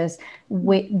Sisters.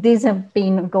 These have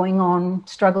been going on,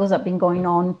 struggles have been going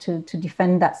on to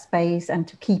defend that space and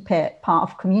to keep it part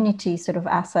of community sort of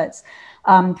assets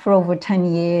for over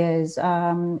 10 years.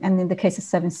 And in the case of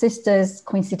Seven Sisters,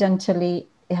 coincidentally,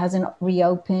 it hasn't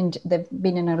reopened. They've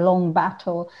been in a long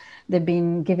battle. They've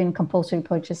been given compulsory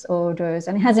purchase orders,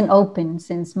 and it hasn't opened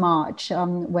since March,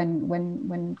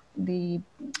 when the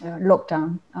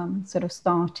lockdown sort of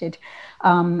started.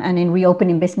 And in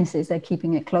reopening businesses, they're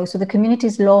keeping it closed. So the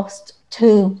community's lost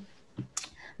 2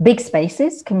 big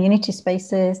spaces, community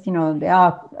spaces. You know, they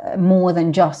are more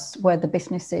than just where the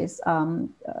businesses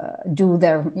do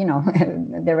their, you know,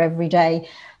 their everyday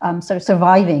sort of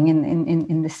surviving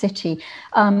in the city.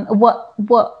 What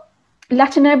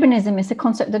Latin urbanism is a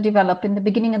concept that developed in the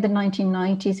beginning of the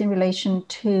 1990s in relation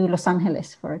to Los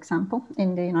Angeles, for example,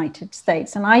 in the United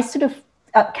States. And I sort of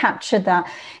captured that.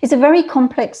 It's a very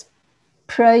complex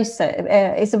process.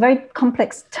 It's a very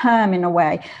complex term in a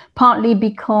way, partly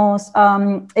because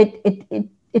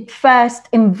it first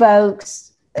invokes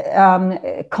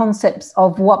concepts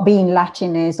of what being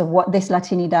Latin is, of what this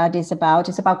Latinidad is about.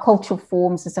 It's about cultural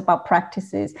forms, it's about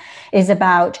practices, it's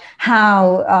about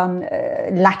how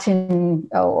Latin,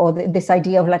 or this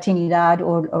idea of Latinidad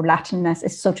or Latinness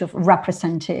is sort of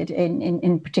represented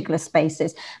in particular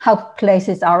spaces, how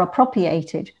places are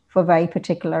appropriated for very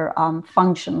particular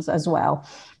functions as well.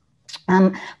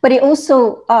 But it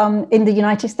also, in the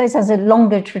United States, has a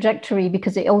longer trajectory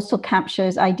because it also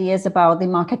captures ideas about the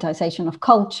marketization of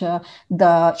culture,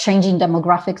 the changing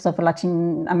demographics of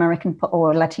Latin American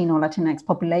or Latino, Latinx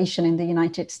population in the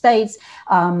United States,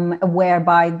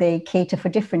 whereby they cater for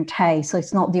different tastes. So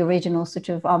it's not the original sort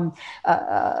of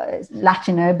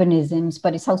Latin urbanisms,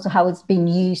 but it's also how it's been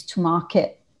used to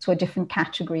market to a different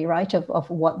category, right, of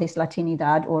what this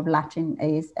Latinidad or Latin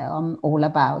is all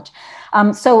about.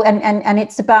 So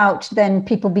it's about then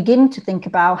people begin to think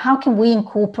about how can we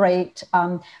incorporate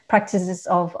practices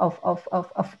of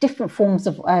different forms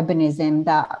of urbanism,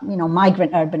 that, you know,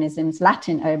 migrant urbanisms,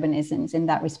 Latin urbanisms in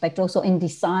that respect, also in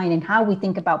design and how we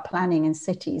think about planning in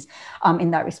cities in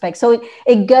that respect. So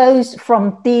it goes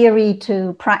from theory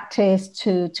to practice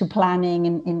to planning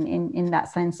in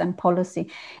that sense, and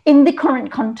policy. In the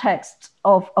current context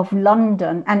of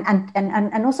London,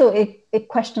 and also it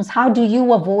questions how do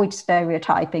you avoid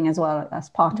stereotyping as well as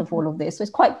part of all of this. So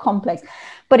it's quite complex,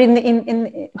 but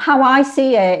in how I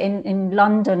see it in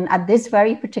London at this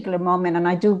very particular moment, and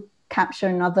I do capture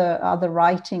in other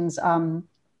writings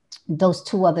those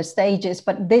two other stages.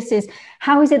 But this is,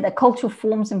 how is it that cultural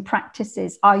forms and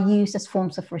practices are used as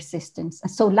forms of resistance?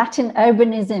 And so Latin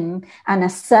urbanism and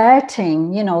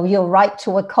asserting, you know, your right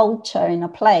to a culture in a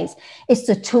place is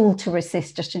the tool to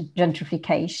resist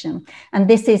gentrification. And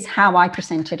this is how I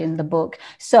present it in the book.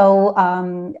 So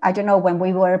I don't know, when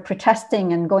we were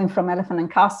protesting and going from Elephant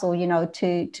and Castle, you know,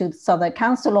 to Southern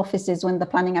Council offices when the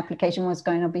planning application was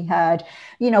going to be heard,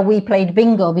 you know, we played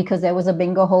bingo because there was a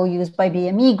bingo hall used by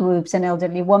BME groups and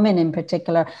elderly women in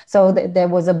particular. So there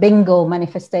was a bingo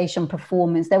manifestation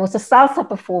performance. There was a salsa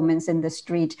performance in the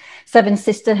street. Seven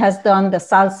Sister has done the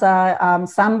salsa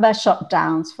samba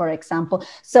shutdowns, for example.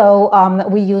 So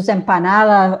we use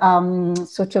empanada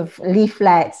sort of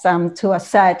leaflets to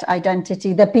assert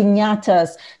identity, the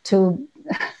piñatas to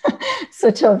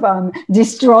sort of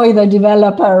destroy the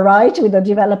developer, right, with the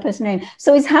developer's name.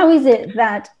 So it's how is it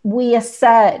that we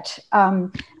assert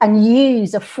and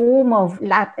use a form of,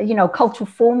 you know, cultural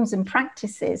forms and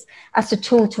practices as a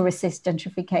tool to resist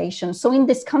gentrification. So in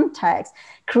this context,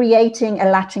 creating a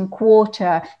Latin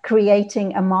quarter,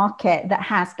 creating a market that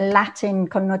has Latin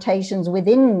connotations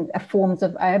within forms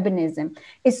of urbanism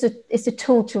is a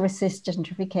tool to resist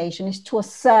gentrification, is to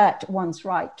assert one's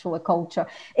right to a culture.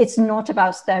 It's not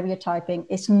about stereotyping.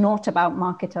 It's not about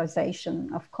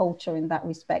marketization of culture in that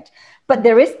respect, but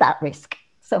there is that risk.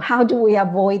 So how do we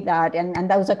avoid that? And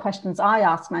those are questions I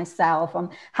ask myself.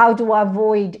 How do I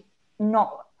avoid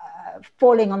not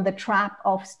falling on the trap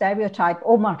of stereotype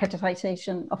or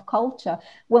marketization of culture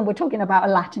when we're talking about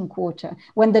a Latin quarter?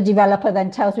 When the developer then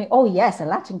tells me, oh yes, a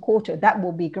Latin quarter, that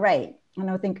will be great. And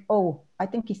I think, oh, I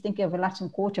think he's thinking of a Latin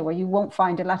quarter where you won't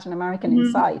find a Latin American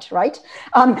in sight, right?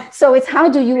 So it's how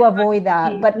do you avoid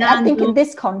that? But I think in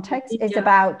this context, it's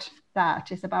about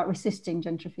that. It's about resisting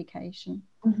gentrification.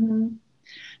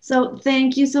 So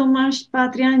thank you so much,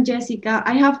 Patria and Jessica.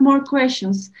 I have more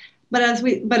questions, but as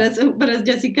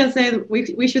Jessica said,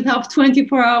 we should have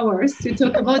 24 hours to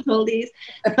talk about all these.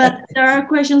 But there are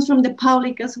questions from the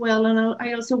public as well, and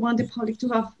I also want the public to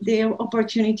have the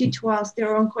opportunity to ask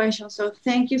their own questions. So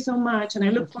thank you so much, and I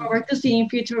look forward to seeing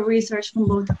future research from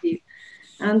both of you.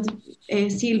 And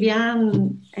Silvia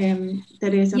and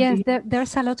Teresa. Yes,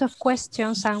 there's a lot of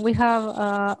questions, and we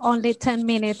have only 10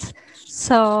 minutes.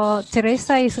 So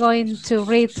Teresa is going to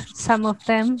read some of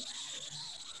them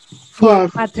for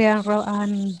Patria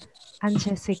and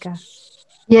Jessica.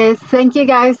 Yes, thank you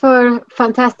guys for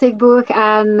fantastic book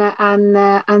and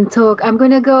talk. I'm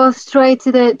going to go straight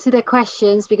to the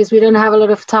questions because we don't have a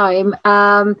lot of time.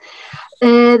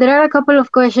 There are a couple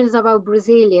of questions about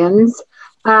Brazilians.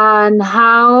 And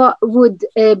how would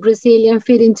a Brazilian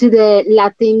fit into the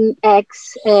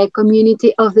Latinx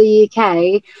community of the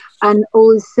UK? And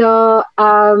also,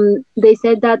 they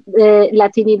said that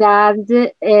Latinidad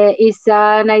is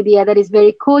an idea that is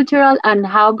very cultural, and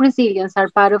how Brazilians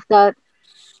are part of that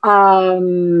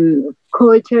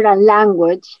culture and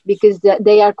language, because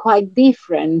they are quite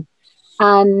different.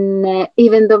 And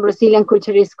even though Brazilian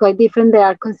culture is quite different, they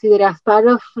are considered as part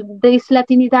of this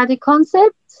Latinidad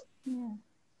concept.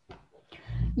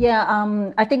 Yeah,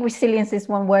 I think resilience is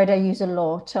one word I use a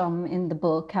lot in the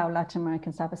book, how Latin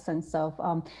Americans have a sense of,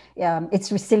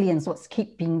 it's resilience, what's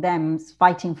keeping them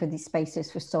fighting for these spaces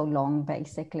for so long,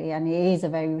 basically. And it is a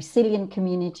very resilient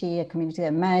community, a community that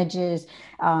emerges.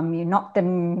 You knock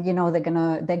them, you know, they're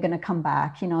gonna come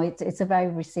back. You know, it's a very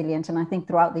resilient, and I think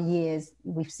throughout the years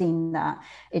we've seen that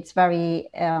it's very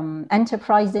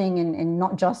enterprising in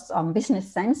not just business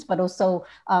sense, but also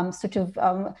sort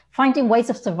of finding ways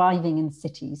of surviving in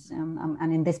cities.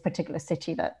 And in this particular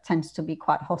city that tends to be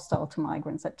quite hostile to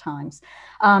migrants at times.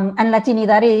 And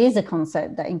Latinidad is a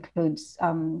concept that includes,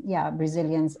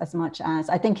 resilience as much as,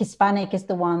 I think Hispanic is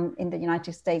the one in the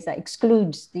United States that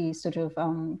excludes the sort of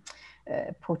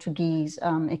Portuguese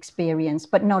experience,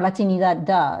 but no, Latinidad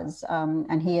does.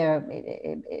 And here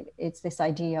it's this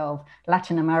idea of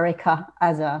Latin America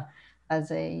as a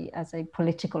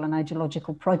political and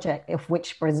ideological project, of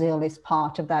which Brazil is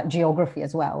part of that geography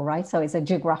as well, right? So it's a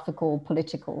geographical,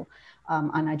 political,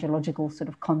 and ideological sort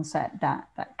of concept that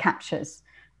captures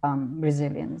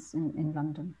resilience in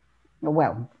London.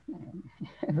 Well,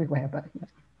 everywhere, but yeah.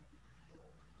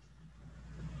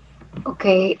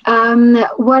 Okay,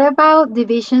 what about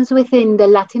divisions within the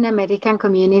Latin American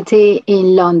community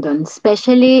in London,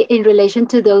 especially in relation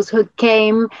to those who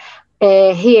came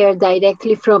here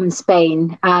directly from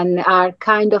Spain and are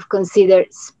kind of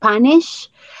considered Spanish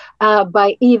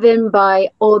by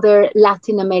other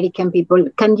Latin American people?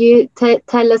 Can you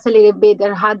tell us a little bit,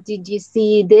 or how did you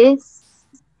see this?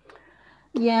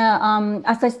 Yeah,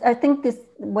 I think this,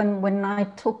 when I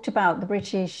talked about the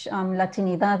British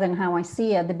Latinidad and how I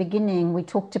see it at the beginning, we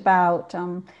talked about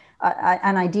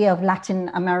an idea of Latin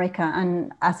America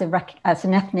and as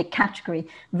an ethnic category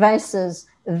versus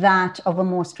that of a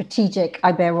more strategic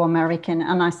Ibero-American.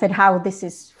 And I said how this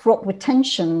is fraught with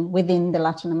tension within the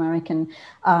Latin American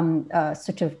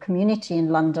sort of community in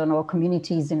London, or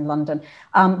communities in London.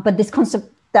 But this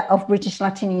concept of British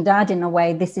Latinidad, in a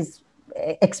way, this is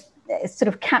sort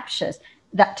of captures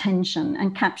that tension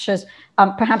and captures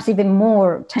perhaps even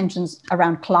more tensions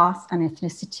around class and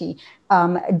ethnicity.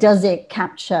 Does it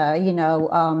capture, you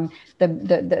know,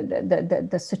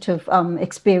 the sort of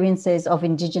experiences of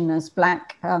indigenous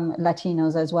Black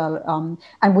Latinos as well?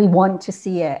 And we want to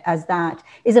see it as that.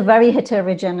 It's a very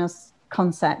heterogeneous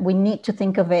concept. We need to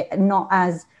think of it not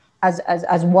as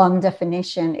one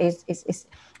definition. It's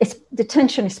the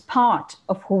tension is part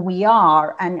of who we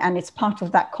are, and it's part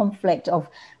of that conflict of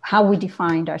how we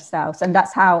defined ourselves. And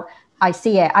that's how I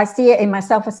see it. I see it in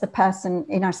myself as the person,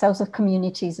 in ourselves as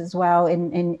communities as well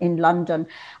in London.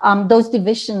 Those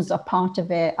divisions are part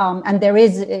of it. And there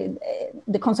is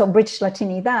the concept of British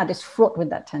Latinidad is fraught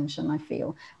with that tension, I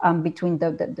feel, between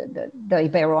the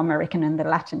Ibero-American and the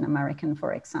Latin American,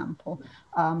 for example.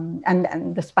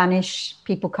 And the Spanish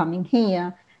people coming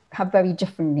here have very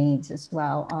different needs as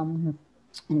well.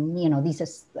 And, you know, these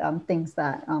are things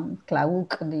that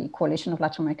CLAUC, the Coalition of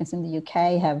Latin Americans in the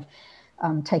UK, have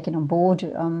taken on board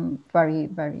very,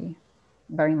 very,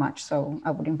 very much. So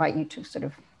I would invite you to sort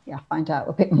of, find out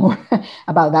a bit more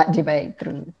about that debate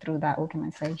through that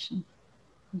organization.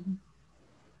 Mm-hmm.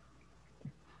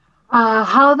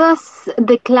 How does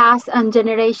the class and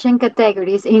generation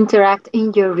categories interact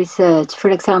in your research? For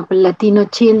example, Latino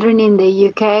children in the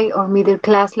UK or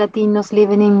middle-class Latinos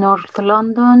living in North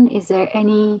London. Is there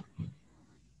any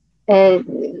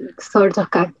sort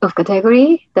of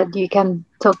category that you can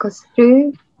talk us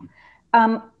through?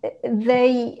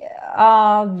 They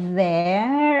are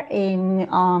there in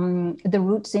the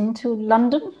routes into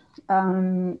London.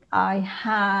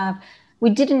 We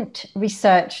didn't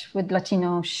research with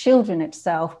Latino children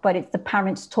itself, but it's the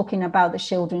parents talking about the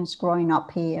children's growing up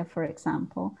here, for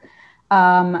example.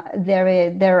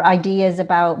 There are ideas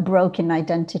about broken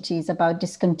identities, about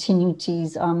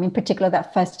discontinuities, in particular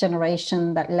that first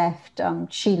generation that left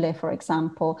Chile, for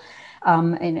example,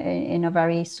 in a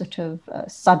very sort of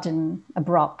sudden,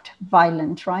 abrupt,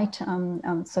 violent, right,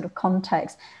 sort of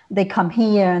context. They come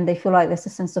here and they feel like there's a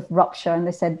sense of rupture, and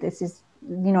they said, this is,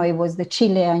 you know, it was the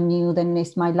Chile I knew, then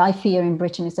it's my life here in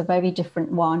Britain is a very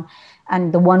different one.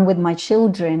 And the one with my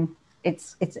children,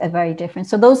 it's a very different.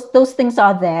 So those things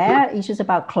are there, issues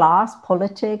about class,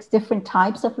 politics, different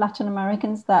types of Latin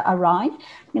Americans that arrive.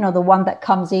 You know, the one that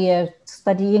comes here,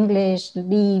 study English,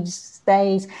 leaves,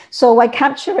 stays. So I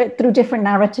capture it through different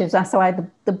narratives. That's why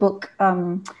the book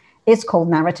is called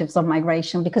Narratives of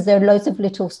Migration, because there are loads of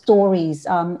little stories,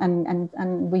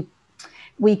 and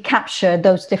we capture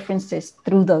those differences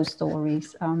through those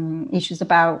stories. Issues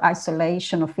about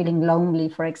isolation or feeling lonely,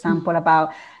 for example,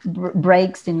 about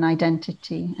breaks in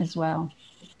identity as well.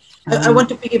 I want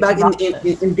to piggyback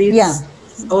in this,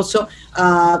 also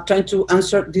trying to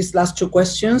answer these last two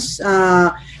questions.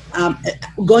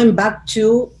 Going back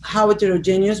to how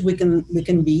heterogeneous we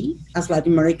can be as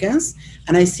Latin Americans,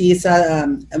 and I see it's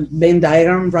a Venn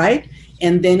diagram, right?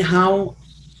 And then how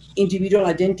individual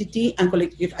identity and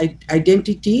collective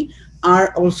identity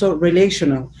are also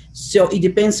relational. So it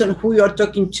depends on who you're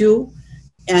talking to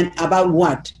and about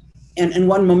what, and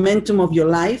what momentum of your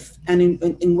life and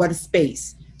in what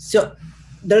space. So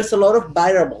there's a lot of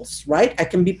variables, right? I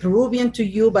can be Peruvian to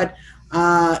you, but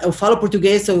I follow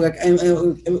Portuguese, so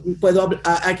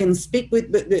I can speak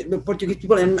with the Portuguese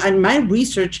people. And my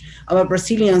research about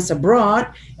Brazilians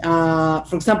abroad,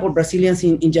 for example, Brazilians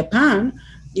in Japan,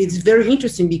 it's very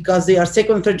interesting because they are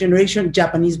second and third generation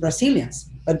Japanese Brazilians,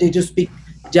 but they just speak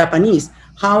Japanese.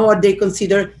 How are they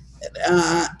considered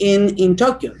in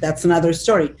Tokyo? That's another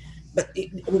story. But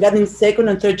regarding second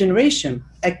and third generation,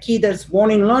 a kid that's born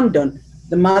in London,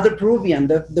 the mother Peruvian,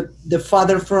 the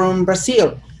father from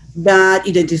Brazil, that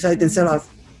identify themselves as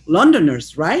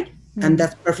Londoners, right? Mm-hmm. And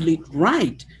that's perfectly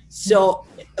right. So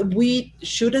we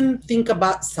shouldn't think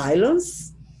about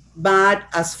silence, but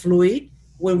as fluid,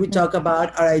 when we talk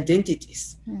about our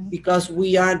identities, because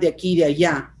we are the aquí de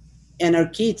allá, and our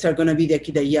kids are going to be the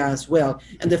aquí de allá as well.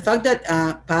 And the fact that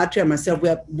Patria and myself,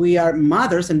 we are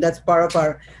mothers, and that's part of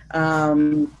our,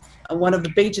 one of the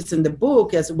pages in the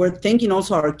book, is we're thanking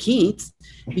also our kids,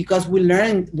 because we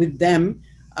learned with them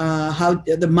how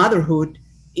the motherhood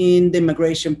in the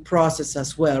immigration process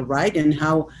as well, right? And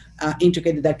how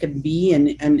intricate that can be,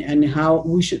 and how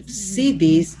we should see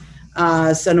this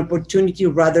as an opportunity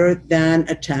rather than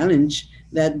a challenge,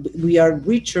 that we are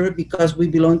richer because we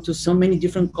belong to so many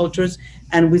different cultures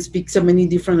and we speak so many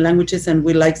different languages and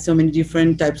we like so many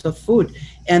different types of food.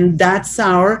 And that's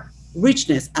our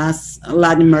richness as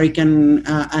Latin American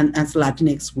and as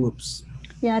Latinx groups.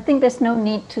 Yeah, I think there's no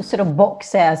need to sort of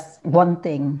box as one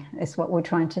thing, is what we're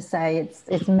trying to say.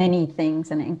 It's many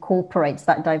things, and it incorporates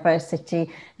that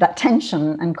diversity, that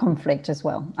tension and conflict as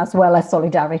well as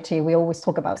solidarity. We always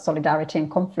talk about solidarity and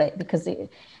conflict because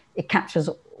it captures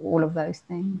all of those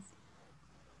things.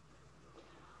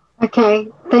 Okay,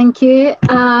 thank you.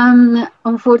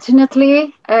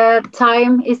 Unfortunately,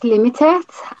 time is limited,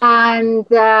 and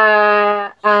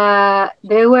there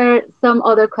were some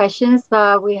other questions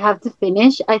that we have to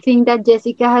finish. I think that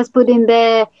Jessica has put in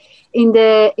the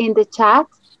chat.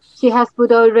 She has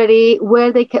put already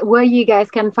where you guys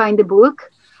can find the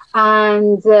book,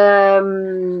 and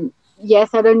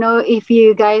yes, I don't know if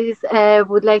you guys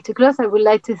would like to close. I would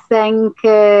like to thank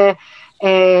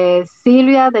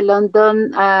Silvia, the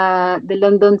London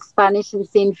Spanish and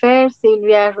Zine Fair,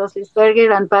 Silvia,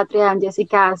 Rothlisberger, and Patria and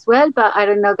Jessica as well. But I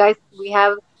don't know, guys, we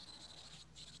have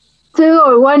 2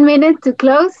 or 1 minute to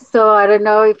close. So I don't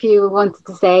know if you wanted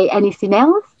to say anything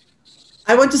else.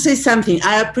 I want to say something.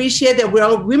 I appreciate that we're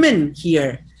all women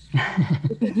here.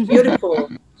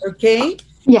 Beautiful. Okay?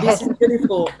 Yes. This is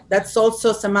beautiful. That's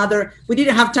also some other, we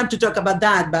didn't have time to talk about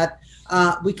that, but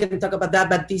we can talk about that,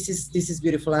 but this is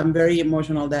beautiful. I'm very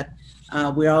emotional that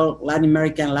we're all Latin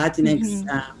American, Latinx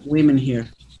women here.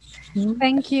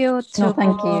 Thank you.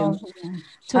 Thank you.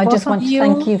 I just want to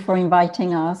thank you for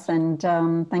inviting us, and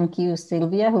thank you,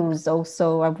 Silvia, who's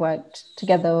also I've worked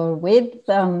together with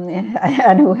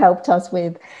and who helped us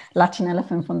with Latin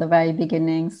Elephant from the very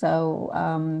beginning. So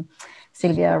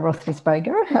Silvia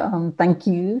Rothlisberger, thank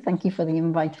you for the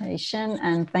invitation,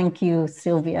 and thank you,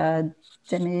 Silvia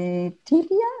Demetila,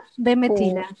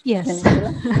 yes.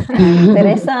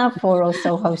 Teresa, for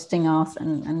also hosting us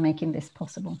and making this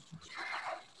possible.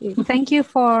 Thank you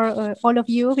for all of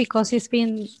you, because it's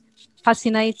been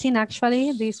fascinating,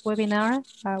 actually, this webinar.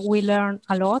 We learned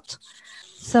a lot.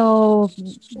 So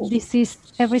this is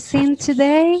everything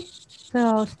today.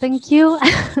 So thank you. Se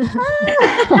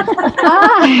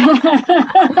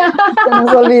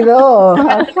nos olvidó.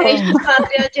 Congratulations,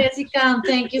 Patria, Jessica.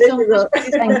 Thank you so much.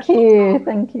 Thank you.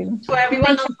 To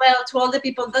everyone as well, to all the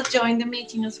people that joined the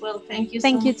meeting as well. Thank you so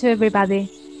much. Thank you to everybody.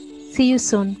 See you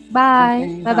soon. Bye.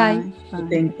 Okay, Bye-bye. bye.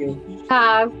 Thank you.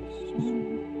 Bye.